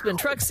Craftsman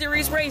Truck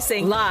Series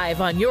Racing live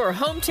on your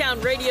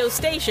hometown radio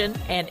station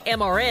and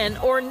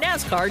MRN or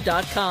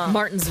NASCAR.com.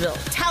 Martinsville,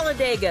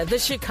 Talladega, the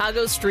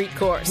Chicago Street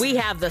Course. We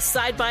have the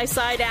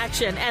side-by-side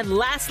action and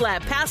last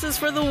lap passes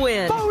for the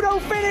win. Photo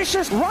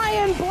finishes.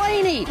 Ryan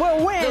Blaney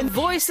will win. The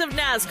voice of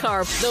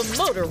NASCAR, the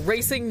Motor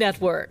Racing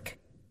Network.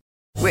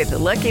 With the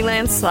Lucky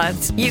Land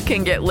Slots, you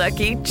can get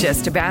lucky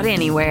just about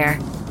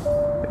anywhere.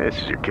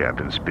 This is your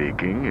captain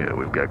speaking.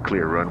 We've got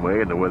clear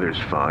runway and the weather's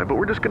fine, but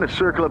we're just going to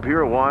circle up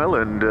here a while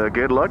and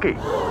get lucky.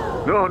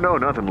 No,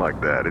 nothing like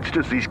that. It's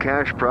just these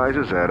cash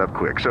prizes add up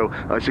quick. So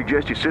I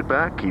suggest you sit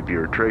back, keep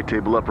your tray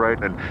table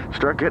upright, and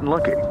start getting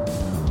lucky.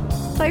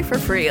 Play for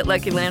free at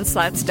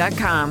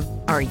LuckyLandSlots.com.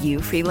 Are you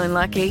feeling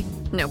lucky?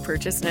 No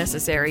purchase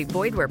necessary.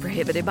 Void where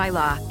prohibited by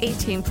law.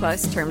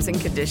 18+ terms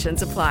and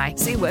conditions apply.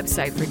 See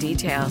website for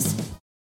details.